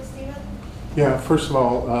public, Stephen? Yeah, first of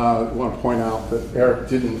all, I want to point out that Eric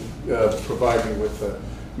didn't provide me with the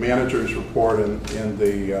manager's report in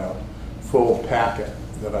the full packet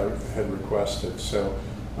that I had requested, so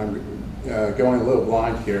I'm going a little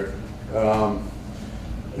blind here.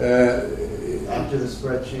 After the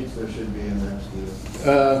spreadsheets, there should be in there, Steve.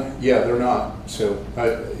 Yeah, they're not, so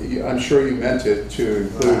I'm sure you meant it to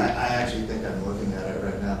include. I actually think I'm looking at it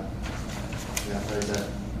right now. Yeah, there's that.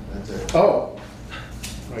 That's it. Oh,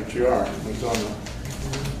 right, you are. It's on the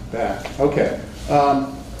back. Okay.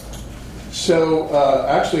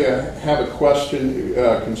 Actually, I have a question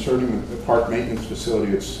concerning the park maintenance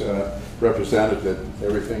facility. It's represented that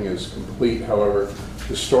everything is complete. However,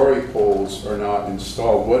 the story poles are not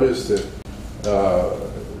installed. What is the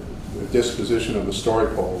disposition of the story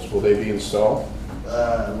poles? Will they be installed?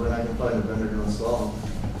 When I can find a vendor to install them.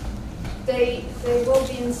 They will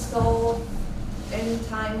be installed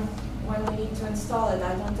anytime when we need to install it.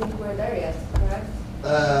 I don't think we're there yet, correct?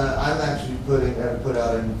 I'm actually put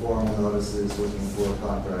out informal notices looking for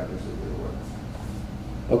contractors to do the work.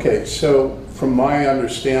 Okay, so from my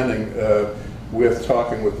understanding, with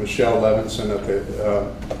talking with Michelle Levinson at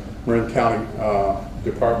the Marin County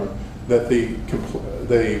Department, that the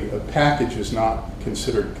package is not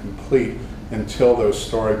considered complete until those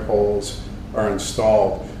story poles are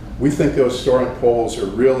installed. We think those story poles are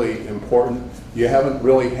really important. You haven't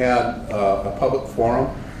really had a public forum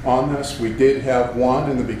on this. We did have one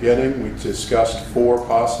in the beginning. We discussed 4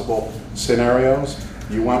 possible scenarios.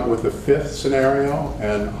 You went with the 5th scenario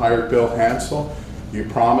and hired Bill Hansel. You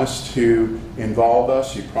promised to involve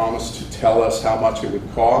us. You promised to tell us how much it would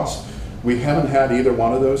cost. We haven't had either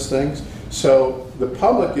one of those things. So the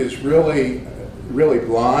public is really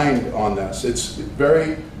blind on this. It's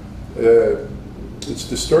very, it's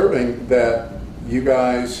disturbing that you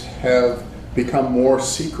guys have become more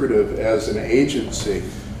secretive as an agency.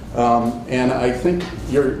 And I think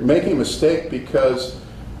you're making a mistake because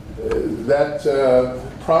that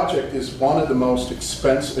project is one of the most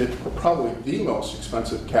expensive, probably the most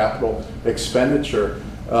expensive capital expenditure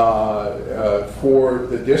for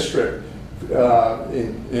the district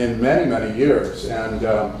in many, many years. And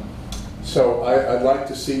so I'd like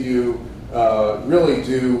to see you really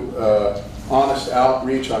do honest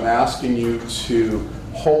outreach. I'm asking you to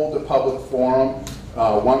hold a public forum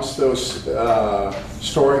once those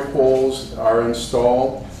story poles are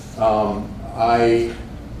installed.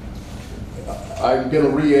 I'm going to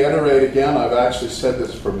reiterate again, I've actually said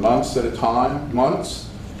this for months at a time,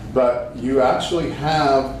 but you actually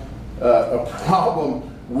have a problem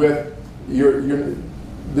with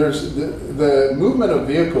the movement of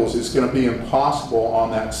vehicles is going to be impossible on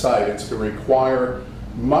that site. It's going to require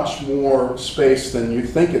much more space than you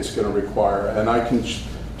think it's going to require, and I can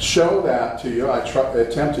show that to you. I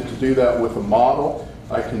attempted to do that with a model.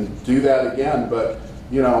 I can do that again, but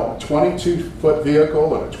you know, a 22-foot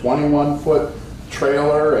vehicle and a 21-foot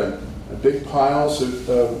trailer and big piles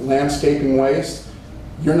of landscaping waste,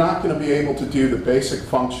 you're not going to be able to do the basic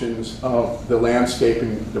functions of the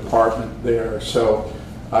landscaping department there. So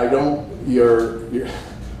I've called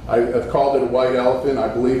it a white elephant. I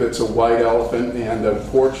believe it's a white elephant, and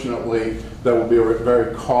unfortunately that will be a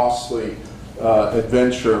very costly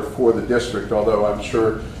adventure for the district, although I'm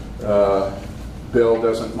sure Bill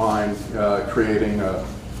doesn't mind creating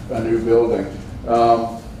a new building.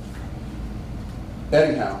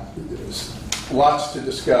 Anyhow, lots to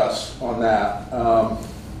discuss on that.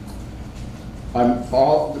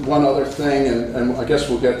 One other thing, and I guess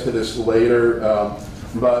we'll get to this later,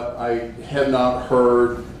 but I have not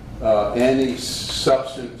heard any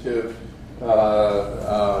substantive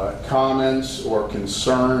comments or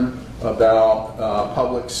concern about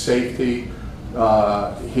public safety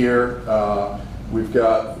here. We've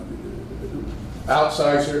got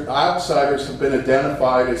outsiders have been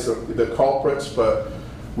identified as the culprits, but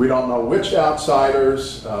we don't know which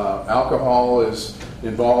outsiders. Alcohol is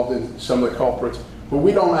involved in some of the culprits, but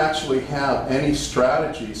we don't actually have any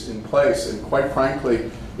strategies in place, and quite frankly,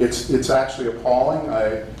 it's actually appalling.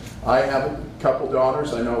 I have a couple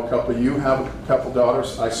daughters. I know a couple of you have a couple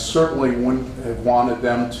daughters. I certainly wouldn't have wanted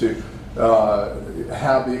them to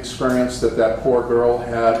have the experience that poor girl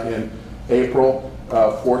had in April.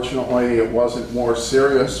 Fortunately, it wasn't more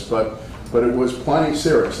serious, but it was plenty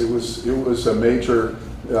serious. It was a major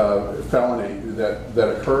felony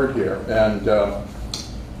that occurred here, and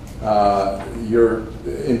you're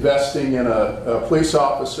investing in a police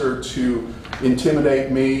officer to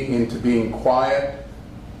intimidate me into being quiet.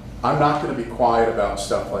 I'm not going to be quiet about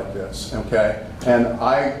stuff like this, okay? And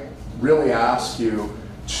I really ask you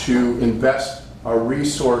to invest our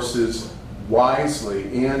resources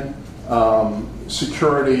wisely in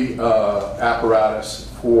security apparatus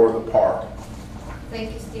for the park.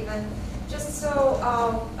 Thank you, Stephen. Just so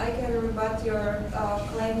I can rebut your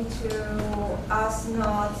claim to us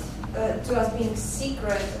being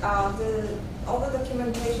secret, all the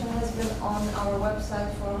documentation has been on our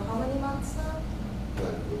website for how many months now?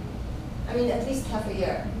 I mean, at least half a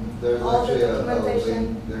year. There's all actually the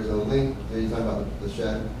documentation. there's a link. Are you talking about the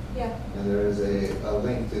shed? Yeah. And there is a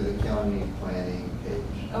link to the county planning page.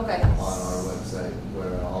 Okay. On our website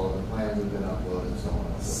where all of the plans have been uploaded and so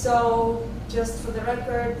on. So, just for the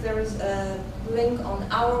record, there is a link on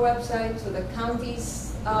our website to the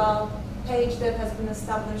county's page that has been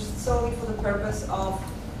established solely for the purpose of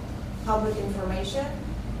public information.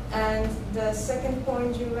 And the second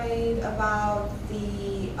point you made about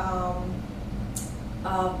the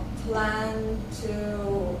plan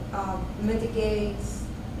to mitigate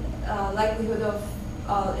likelihood of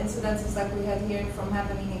incidences like we had here from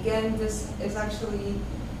happening again, this is actually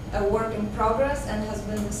a work in progress and has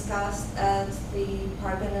been discussed at the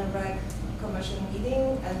Park and Rec Commission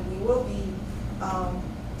meeting, and we will be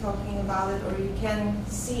talking about it, or you can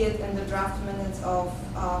see it in the draft minutes of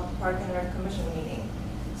Park and Rec Commission meeting.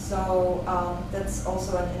 So that's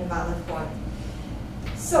also an invalid point.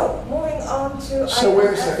 So moving on to. So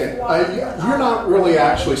wait a second. You're not really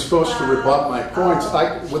actually supposed to rebut my points.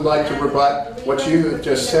 I would like to rebut what you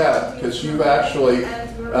just said, because you've actually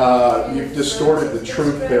you've distorted the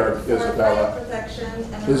truth there, Isabela.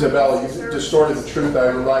 Isabela, you've distorted the truth.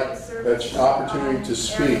 I would like Services. opportunity to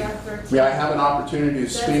speak. Area 13. May I have an opportunity to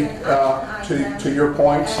That's speak an action item. to your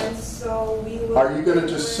points? And so we will. Are you going to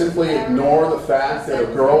just simply ignore the fact that a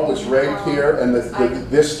girl was raped here and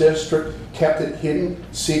this district kept it hidden,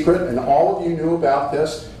 secret, and all of you knew about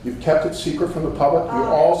this? You've kept it secret from the public. You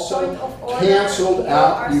also point of order. canceled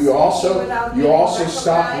out. You also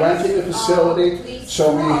stopped renting the facility.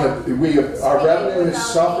 So our revenue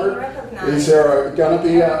has suffered. Is there going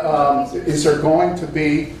to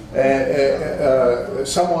be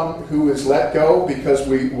someone who is let go because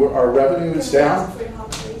our revenue is down?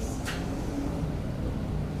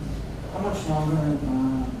 How much longer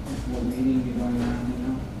will the meeting be going on, you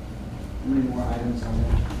know? How many more items on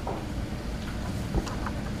there?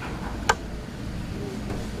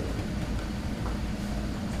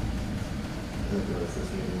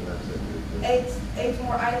 Eight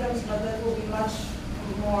more items, but that will be much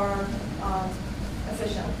more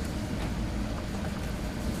efficient.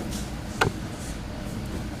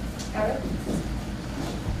 Eric?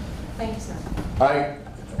 Thank you, sir.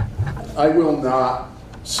 I will not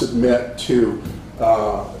submit to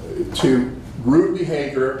rude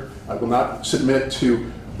behavior. I will not submit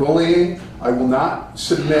to bullying. I will not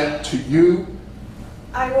submit to you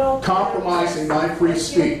compromising my free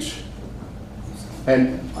speech.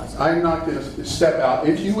 And I'm not going to step out.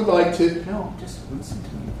 If you would like to... No, just listen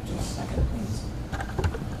to me for just a second, please.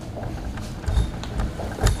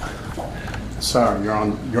 Sorry, you're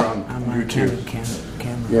on YouTube. Camera.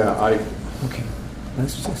 Yeah, Okay,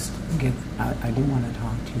 let's just I do want to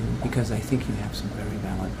talk to you because I think you have some very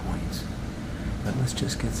valid points. But let's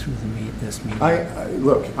just get through this meeting.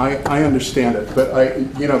 Look, I understand it, but they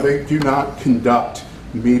do not conduct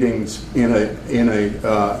meetings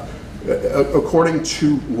according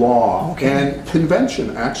to law and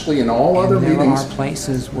convention. Actually, in all other meetings, there are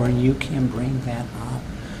places where you can bring that up.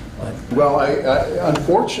 Well,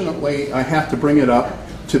 unfortunately, I have to bring it up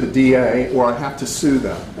to the DA, or I have to sue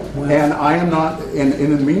them. And I am not. And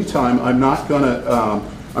in the meantime, I'm not going to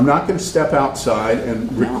step outside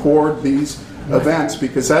and record these events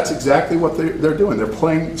because that's exactly what they're doing. They're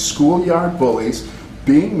playing schoolyard bullies,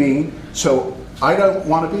 being mean. So I don't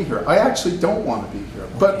want to be here. I actually don't want to be here.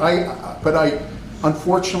 But I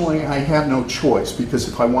unfortunately, I have no choice because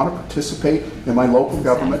if I want to participate in my local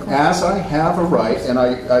government, as I have a right, and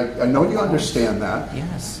I know you understand that,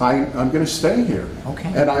 yes, I'm going to stay here.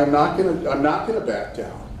 Okay. And I'm not going to back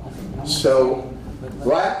down. Okay. So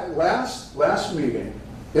last meeting,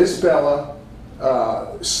 Isabela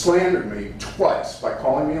slandered me twice by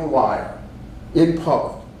calling me a liar in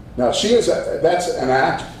public. Now that's an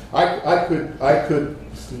act. I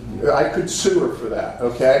could sue her for that,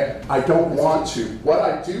 okay? I don't want to. What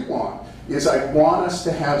I do want is I want us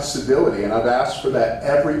to have civility, and I've asked for that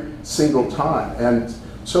every single time. And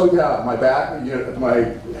so, yeah, my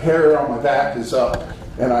hair on my back is up,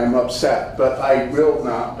 and I'm upset, but I will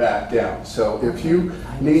not back down. So if you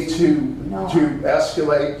need to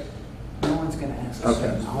escalate... No one's going to ask us.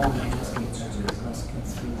 Okay. All I'm asking is let's get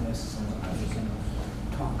through this so that we can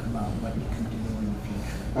talk about what you can do in the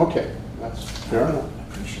future. Okay, that's fair enough. I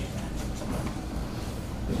appreciate that.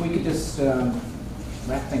 If we could just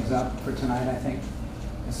wrap things up for tonight, I think,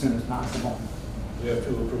 as soon as possible. We have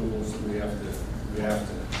two approvals that we have to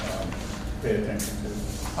pay attention to.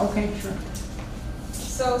 Okay, sure.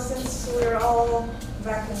 So since we're all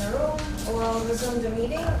back in the room, we'll resume the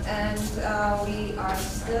meeting, and we are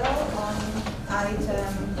still on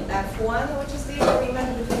item F1, which is the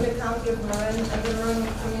agreement between the County of Marin and the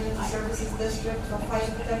Marinwood Community Services District for fire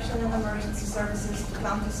protection and emergency services to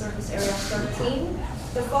County Service Area 13.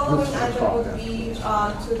 The following item would be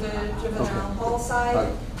to the juvenile hall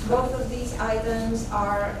side. Both of these items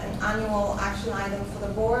are an annual action item for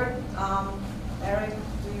the board. Eric,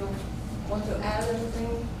 do you want to add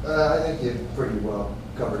anything? I think you pretty well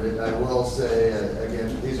covered it. I will say,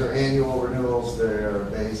 again, these are annual renewals. They're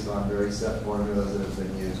based on very set formulas that have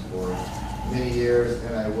been used for many years,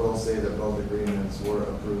 and I will say that both agreements were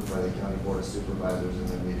approved by the County Board of Supervisors in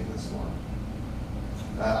their meeting this morning.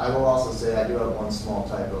 I will also say I do have one small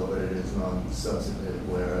typo, but it is non-substantive,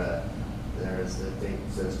 where there is the date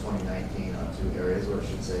that says 2019 on two areas, where it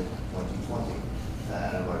should say 2020. And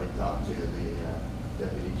I've already talked to the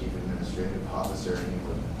Deputy Chief Administrative Officer, and he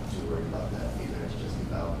wasn't too worried about that either. It's just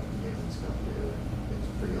about getting stuff due. It's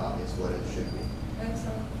pretty obvious what it should be.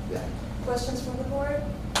 Excellent. Yeah. Questions from the board?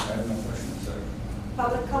 I have no questions, sir.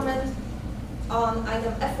 Public comment on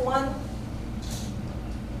item F1?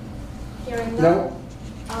 Hearing none. No.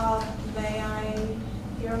 May I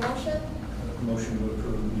hear a motion? Motion to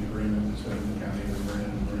approve the agreement between the County of Marin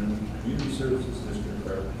and Marin Community Services District,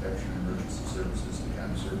 Fire Protection and Emergency Services to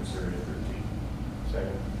County Service Area 13.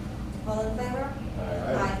 Second. All in favor?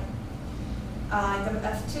 Aye. Item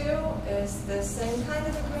F2 is the same kind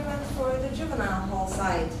of agreement for the juvenile hall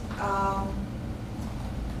site.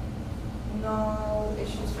 No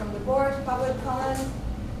issues from the board. Public comment?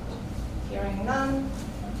 Hearing none.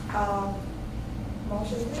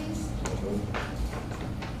 Motion, please.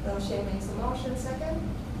 O'Shea makes a motion. Second.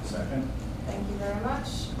 Second. Thank you very much.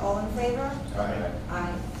 All in favor? Aye.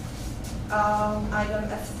 Aye. Item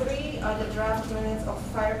F3 are the draft minutes of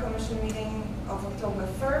Fire Commission meeting of October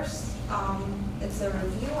 1st. It's a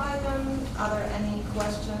review item. Are there any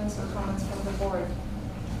questions or comments from the board?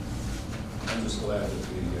 I'm just glad that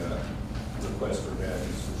the request for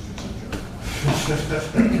badges was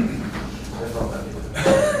just adjourned.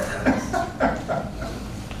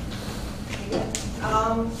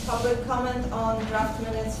 Public comment on draft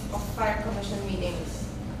minutes of Fire Commission meetings.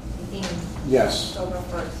 Yes. October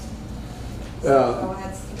 1st. Go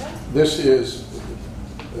ahead, Stephen. This is,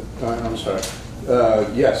 I'm sorry.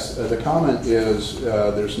 Yes, the comment is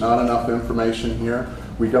there's not enough information here.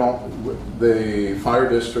 The fire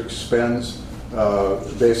district spends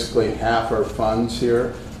basically half our funds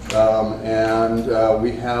here, and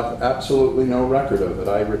we have absolutely no record of it.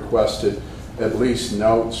 I requested at least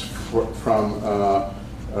notes from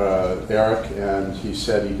Eric, and he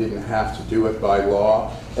said he didn't have to do it by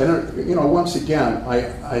law. And once again,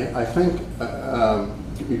 I think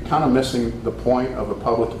you're kind of missing the point of a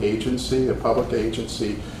public agency. A public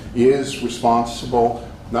agency is responsible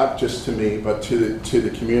not just to me, but to the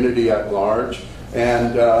community at large.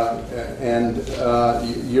 And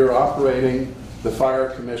you're operating the fire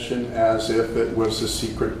commission as if it was a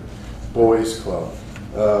secret boys club.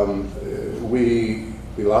 We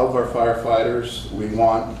love our firefighters. We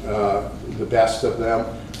want the best of them.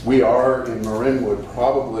 We are in Marinwood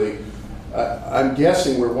probably, I'm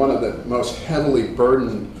guessing we're one of the most heavily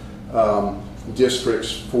burdened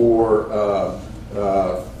districts for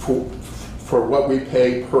what we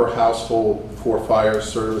pay per household for fire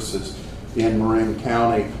services in Marin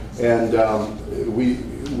County. And we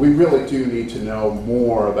really do need to know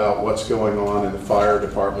more about what's going on in the fire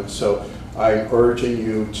department. So I'm urging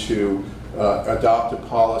you to adopt a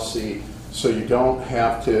policy so you don't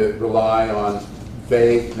have to rely on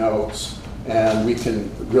vague notes, and we can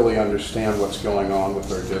really understand what's going on with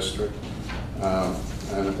our district.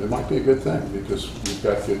 And it might be a good thing because we've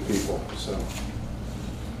got good people. So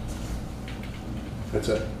that's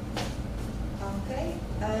it. Okay,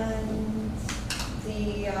 and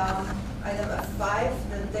the item F5,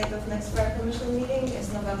 the date of next fire commission meeting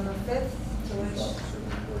is November 5th, to which...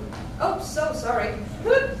 Oh, so sorry.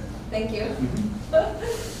 Thank you.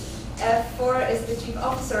 F4 is the chief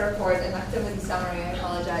officer report and activity summary. I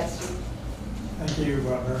apologize, Chief. Thank you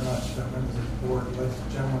very much, members of the board, ladies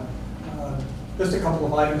and gentlemen. Just a couple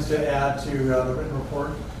of items to add to the written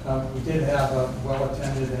report. We did have a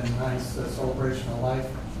well-attended and nice celebration of life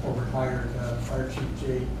for retired Fire Chief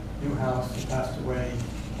Jay Newhouse, who passed away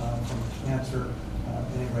from cancer.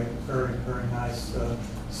 Anyway, very, very nice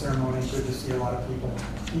ceremony. Good to see a lot of people.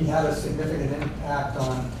 He had a significant impact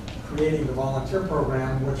on creating the volunteer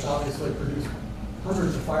program, which obviously produced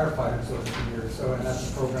hundreds of firefighters over the years. So, and that's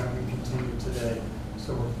a program we continue today.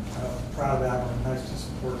 So we're proud of that. We're nice to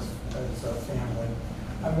support his family.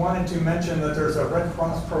 I wanted to mention that there's a Red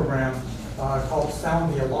Cross program called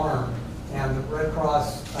Sound the Alarm, and the Red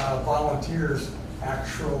Cross volunteers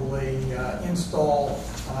actually install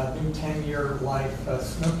new 10-year life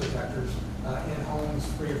smoke detectors in homes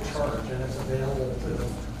free of charge, and it's available to the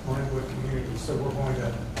Marinwood community. So we're going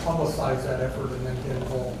to publicize that effort and then get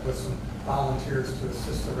involved with some volunteers to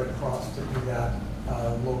assist the Red Cross to do that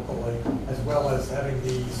locally, as well as having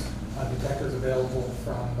these detectors available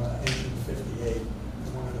from Engine 58.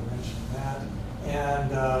 I wanted to mention that.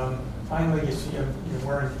 And finally, you see them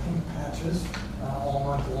wearing pink patches all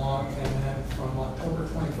month long, and then from October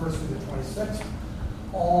 21st to the 26th,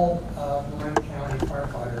 all Marin County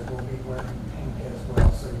firefighters will be wearing pink as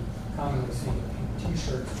well. So you commonly see the pink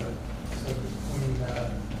T-shirts, but so between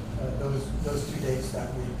those 2 dates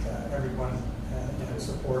that week, everyone in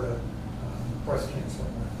support of breast cancer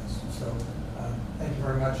awareness. So thank you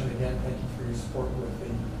very much, and again, thank you for your support with the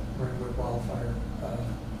Marinwood Wildfire,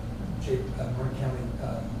 Marin County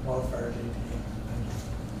Wildfire JPA. Thank you.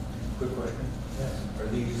 Quick question. Yes. Are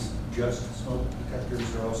these just smoke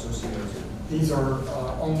detectors or also CO2? These are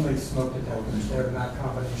only smoke detectors. They're not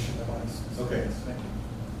combination devices. Okay, thank you.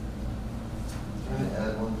 Can I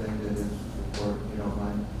add one thing to his report, if you don't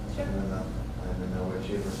mind? Sure. I'm in no way,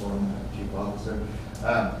 shape, or form Chief Officer.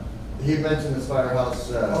 He mentioned this firehouse,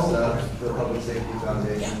 the Public Safety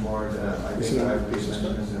Foundation Board. I think I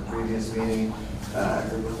mentioned this in a previous meeting. A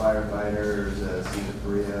group of firefighters, Steve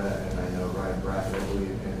Korea, and I know Ryan Brackett, I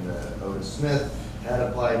believe, and Otis Smith had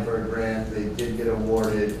applied for a grant. They did get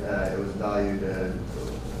awarded. It was valued at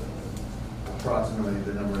approximately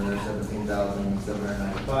the number in there,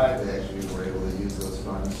 $17,795. They actually were able to use those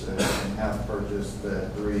funds and have purchased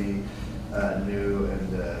 3 new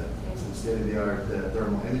and state-of-the-art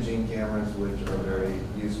thermal imaging cameras, which are very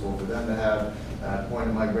useful for them to have. Point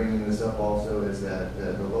of my bringing this up also is that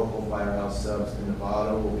the local firehouse subs in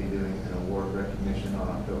Nevada will be doing an award recognition on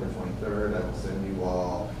October 23rd. I will send you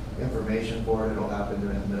all information for it. It'll happen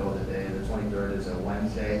during the middle of the day. The 23rd is a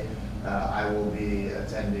Wednesday. I will be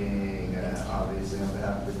attending, obviously, on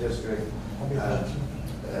behalf of the district.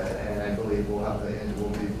 And I believe we'll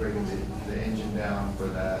be bringing the engine down for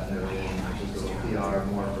that, and just a little PR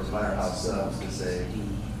more for firehouse subs to say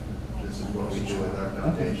this is what we do with our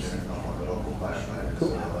foundation and all the local firefighters.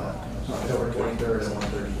 Cool. So October 23rd at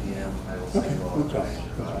 1:30 p.m. I will send you all information.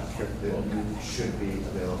 You should be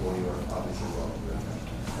available. You are obviously welcome.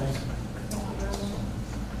 Thanks.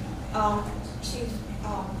 Chief,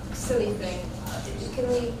 silly thing. Can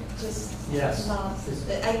we just Yes. not?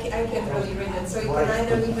 I can't really read it, so you can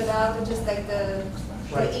either leave it out or just like the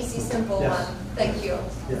easy, simple Yes. one. Thank you.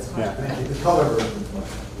 Yes, Yeah. thank you. The color version is much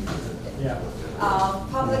Yeah.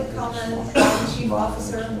 Public comment on chief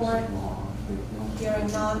officer report. Hearing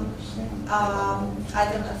none.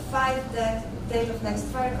 Item F5, the date of next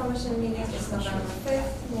fire commission meeting is November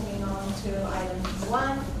 5th. Moving on to item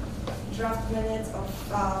 1, draft minutes of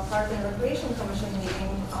Park and Recreation Commission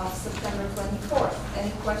meeting of September 24th.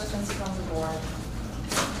 Any questions from the board?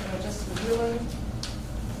 We're just reviewing.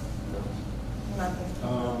 Nothing.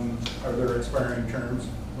 Are there expiring terms?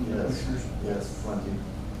 Yes, yes, plenty.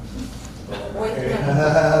 Wait a Okay.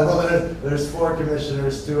 minute. Well, there's 4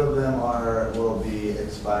 commissioners, 2 of them will be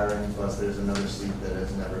expiring, plus there's another seat that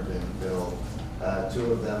has never been filled.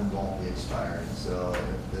 2 of them won't be expiring, so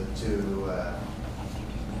if the 2,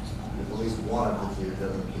 if at least one of the 2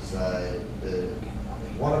 doesn't decide, if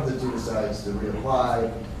one of the 2 decides to reapply,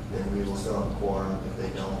 then we will still have a quorum. If they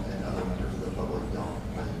don't, and other members of the public don't,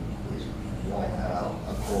 then we won't have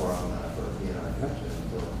a quorum for a P&R commission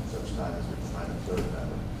until such time as we can find a 3rd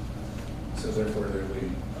member. So therefore, there will be,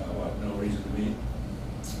 no reason to meet.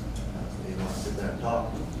 You want to sit there and talk?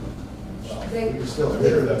 They- We can still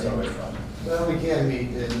Later, that's always fun. Well, we can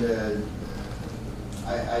meet, and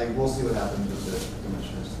I will see what happens with the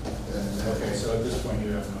commissioners. And, Okay, so at this point,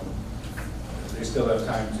 you have no, they still have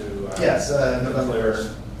time to. Yes, November declare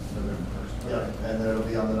 1st. November 1st. Yeah, and it'll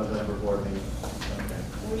be on the November board meeting. Okay.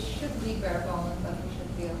 We should be bare bones, but we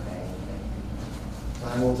should be okay.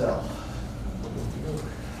 Time will tell.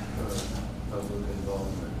 Public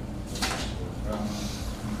involvement.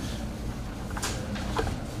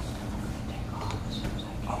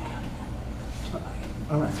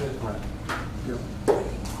 All right.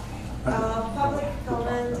 Public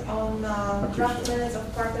comment on draft minutes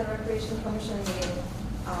of Park and Recreation Commission meeting.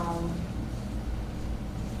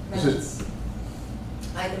 Is it- Minutes.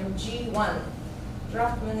 Item G1,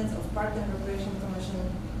 draft minutes of Park and Recreation Commission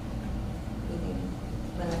meeting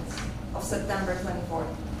minutes of September 24th.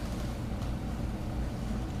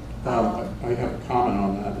 I have a comment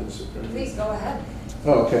on that. Is it- Please go ahead.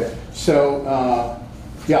 Oh, okay. So,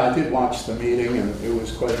 yeah, I did watch the meeting, and it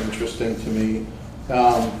was quite interesting to me.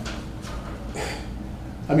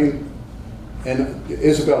 I mean, and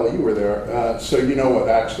Isabella, you were there, so you know what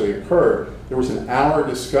actually occurred. There was an hour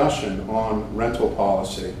discussion on rental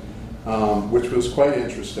policy, which was quite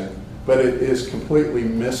interesting, but it is completely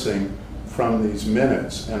missing from these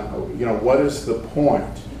minutes. And, you know, what is the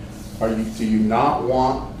point? Do you not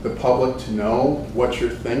want the public to know what you're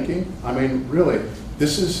thinking? I mean, really,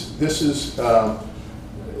 this is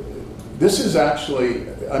actually,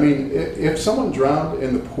 I mean, if someone drowned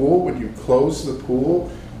in the pool, would you close the pool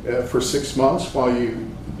for 6 months while you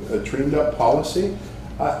dreamed up policy?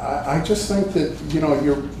 I just think that, you know,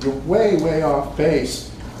 you're way off base,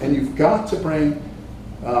 and you've got to bring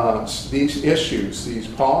these issues, these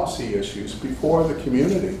policy issues, before the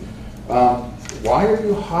community. Why are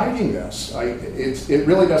you hiding this? It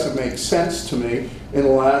really doesn't make sense to me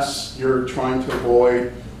unless you're trying to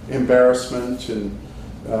avoid embarrassment and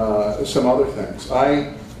some other things.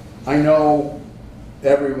 I know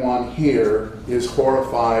everyone here is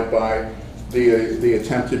horrified by the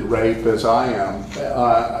attempted rape, as I am,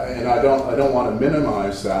 and I don't want to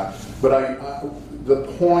minimize that. But the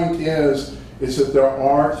point is that there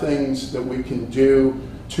are things that we can do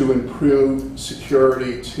to improve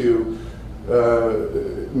security, to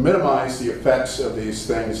minimize the effects of these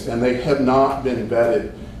things, and they have not been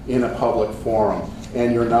vetted in a public forum,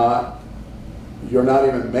 and you're not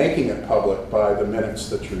even making it public by the minutes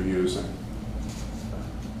that you're using.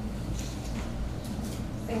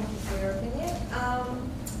 Thank you for your opinion.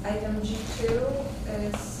 Item G2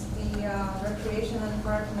 is the recreation and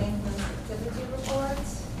park maintenance activity report.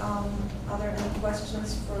 Are there any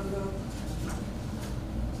questions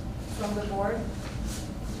from the board?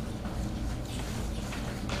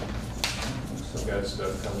 Some got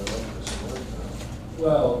stuff coming up this morning.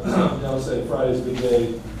 Well, I would say Friday's a big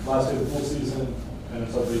day, last day of the pool season, and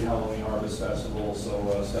it's our big Halloween Harvest Festival,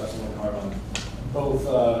 so staff's working hard on both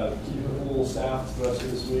keeping the pool staffed the rest of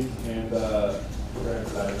this week and preparing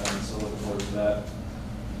for that event, so looking forward to that,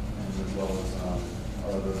 and as well as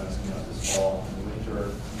our other events coming up this fall and winter.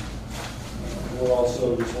 We're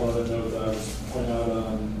also, just wanted to note that I was pointing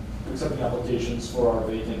out accepting applications for our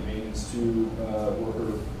vacant maintenance 2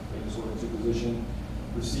 worker position.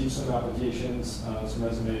 Received some applications, some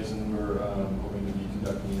resumes, and we're hoping to be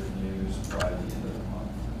conducting interviews by the end of the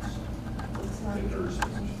month. So,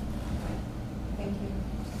 thank you.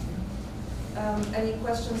 Any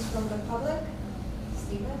questions from the public?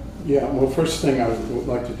 Stephen? Yeah, well, first thing I would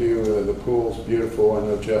like to do, the pool's beautiful. I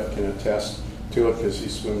know Jeff can attest to it because he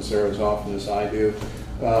swims there as often as I do.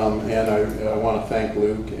 And I want to thank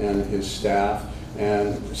Luke and his staff,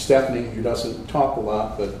 and Stephanie, who doesn't talk a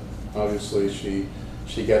lot, but obviously she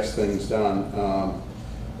gets things done,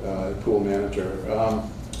 pool manager.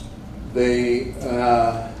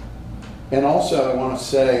 And also I want to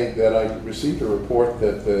say that I received a report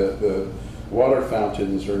that the water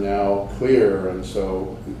fountains are now clear, and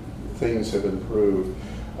so things have improved.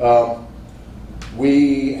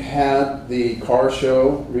 We had the car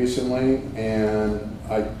show recently, and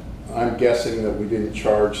I'm guessing that we didn't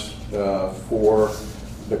charge for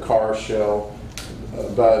the car show,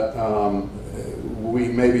 but we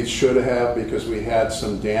maybe should have, because we had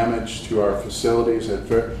some damage to our facilities. At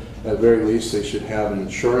very least, they should have an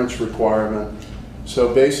insurance requirement.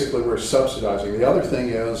 So basically, we're subsidizing. The other thing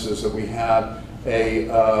is that we had a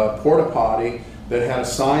porta potty that had a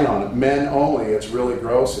sign on it, men only, it's really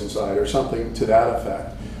gross inside, or something to that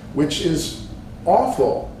effect, which is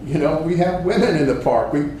awful. You know, we have women in the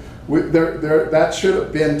park. That should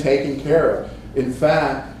have been taken care of. In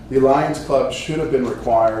fact, the Lions Club should have been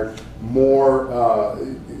required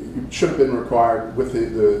with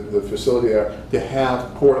the facility there to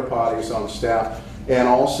have porta potties on staff. And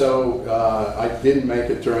also, I didn't make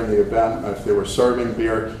it during the event. If they were serving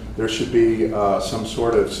beer, there should be some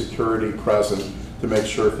sort of security present to make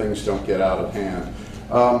sure things don't get out of hand.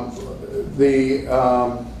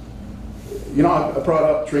 You know, I brought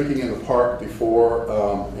up drinking in the park before,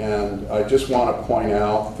 and I just want to point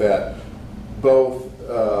out that both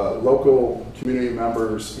local community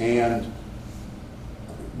members and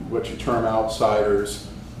what you term outsiders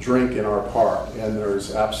drink in our park, and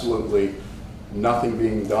there's absolutely nothing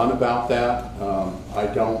being done about that.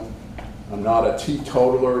 I'm not a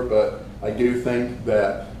teetotaler, but I do think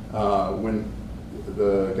that when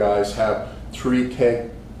the guys have 3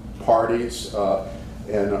 keg parties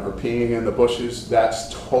and are peeing in the bushes, that's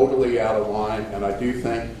totally out of line, and I do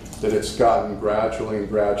think that it's gotten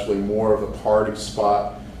gradually more of a party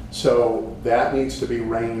spot. So that needs to be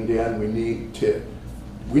reined in. We need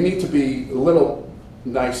to be a little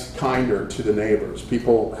kinder to the neighbors.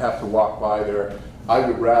 People have to walk by there. I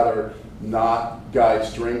would rather not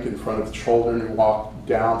guys drink in front of children and walk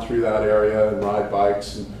down through that area and ride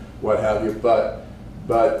bikes and what have you. But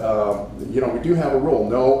you know, we do have a rule: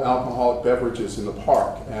 no alcoholic beverages in the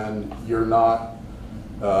park, and you're not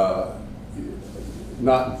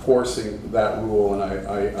enforcing that rule. And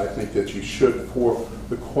I think that you should, for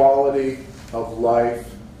the quality of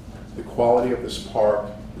life, the quality of this park.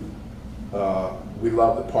 We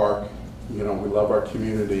love the park, you know, we love our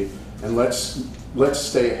community, and let's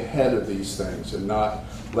stay ahead of these things and not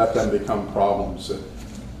let them become problems that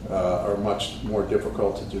are much more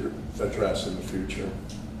difficult to address in the future.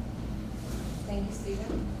 Thank you,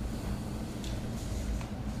 Stephen.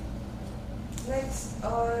 Next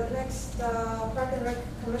Park and Rec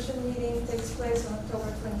Commission meeting takes place on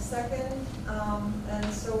October 22nd,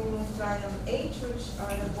 and so we move to item H, which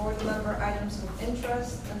are the board member items of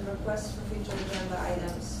interest and requests for future agenda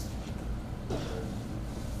items.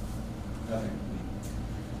 Nothing.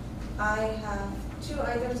 I have 2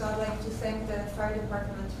 items. I'd like to thank the fire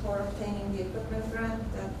department for obtaining the equipment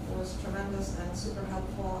grant. That was tremendous and super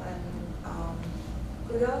helpful, and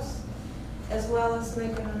kudos. As well as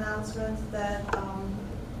make an announcement that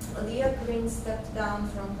Leah Green stepped down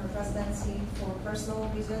from her presidency for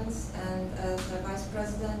personal reasons, and as the Vice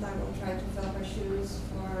President, I will try to fill her shoes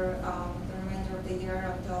for the remainder of the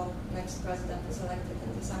year until next President is elected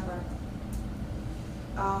in December.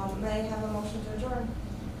 May I have a motion to adjourn?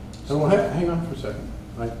 So hang on for a second.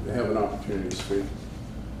 I have an opportunity to speak.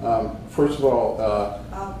 First of all,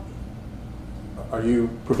 are you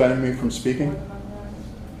preventing me from speaking?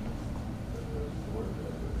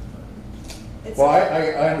 Well,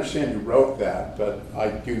 I understand you wrote that, but I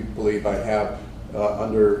do believe I have,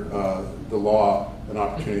 under the law, an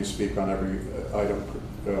opportunity to speak on every item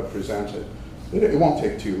presented. It won't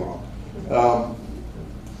take too long.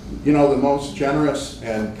 You know, the most generous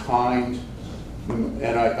and kind,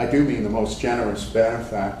 and I do mean the most generous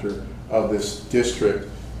benefactor of this district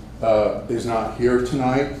is not here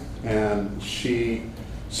tonight, and she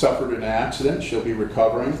suffered an accident. She'll be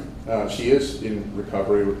recovering. She is in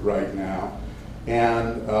recovery right now.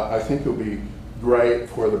 And I think it would be great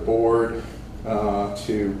for the board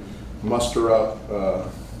to muster up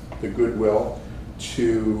the goodwill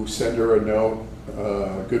to send her a note,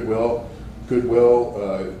 goodwill,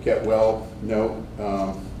 get well note,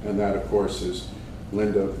 and that of course is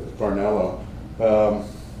Linda Barnello.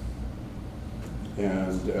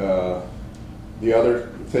 And the other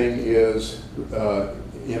thing is,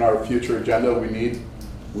 in our future agenda,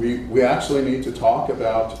 we actually need to talk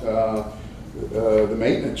about the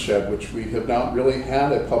maintenance shed, which we have not really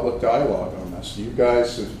had a public dialogue on this. You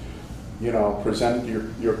guys have, you know, presented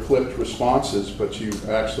your clipped responses, but you've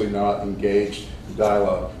actually not engaged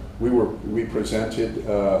dialogue. We presented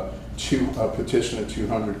a petition of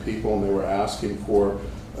 200 people, and they were asking for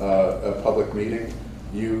a public meeting.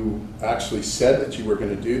 You actually said that you were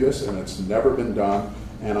going to do this, and it's never been done.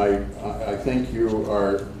 And I think you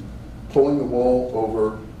are pulling the wool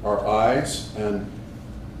over our eyes, and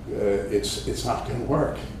it's not going to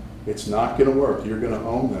work. It's not going to work. You're going to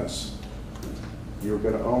own this. You're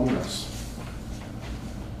going to own this.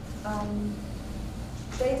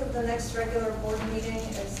 Date of the next regular board meeting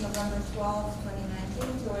is November 12,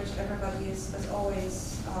 2019, to which everybody is, as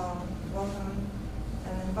always, welcome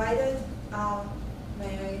and invited.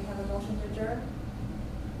 May I have a motion to adjourn?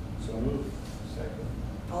 So moved. Second.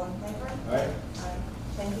 All in favor? Aye. Aye.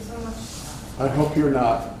 Thank you so much. I hope you're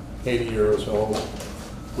not 80 years old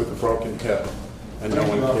with a broken hip and no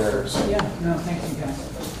one cares. Yeah, no, thank you guys.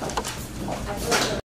 I feel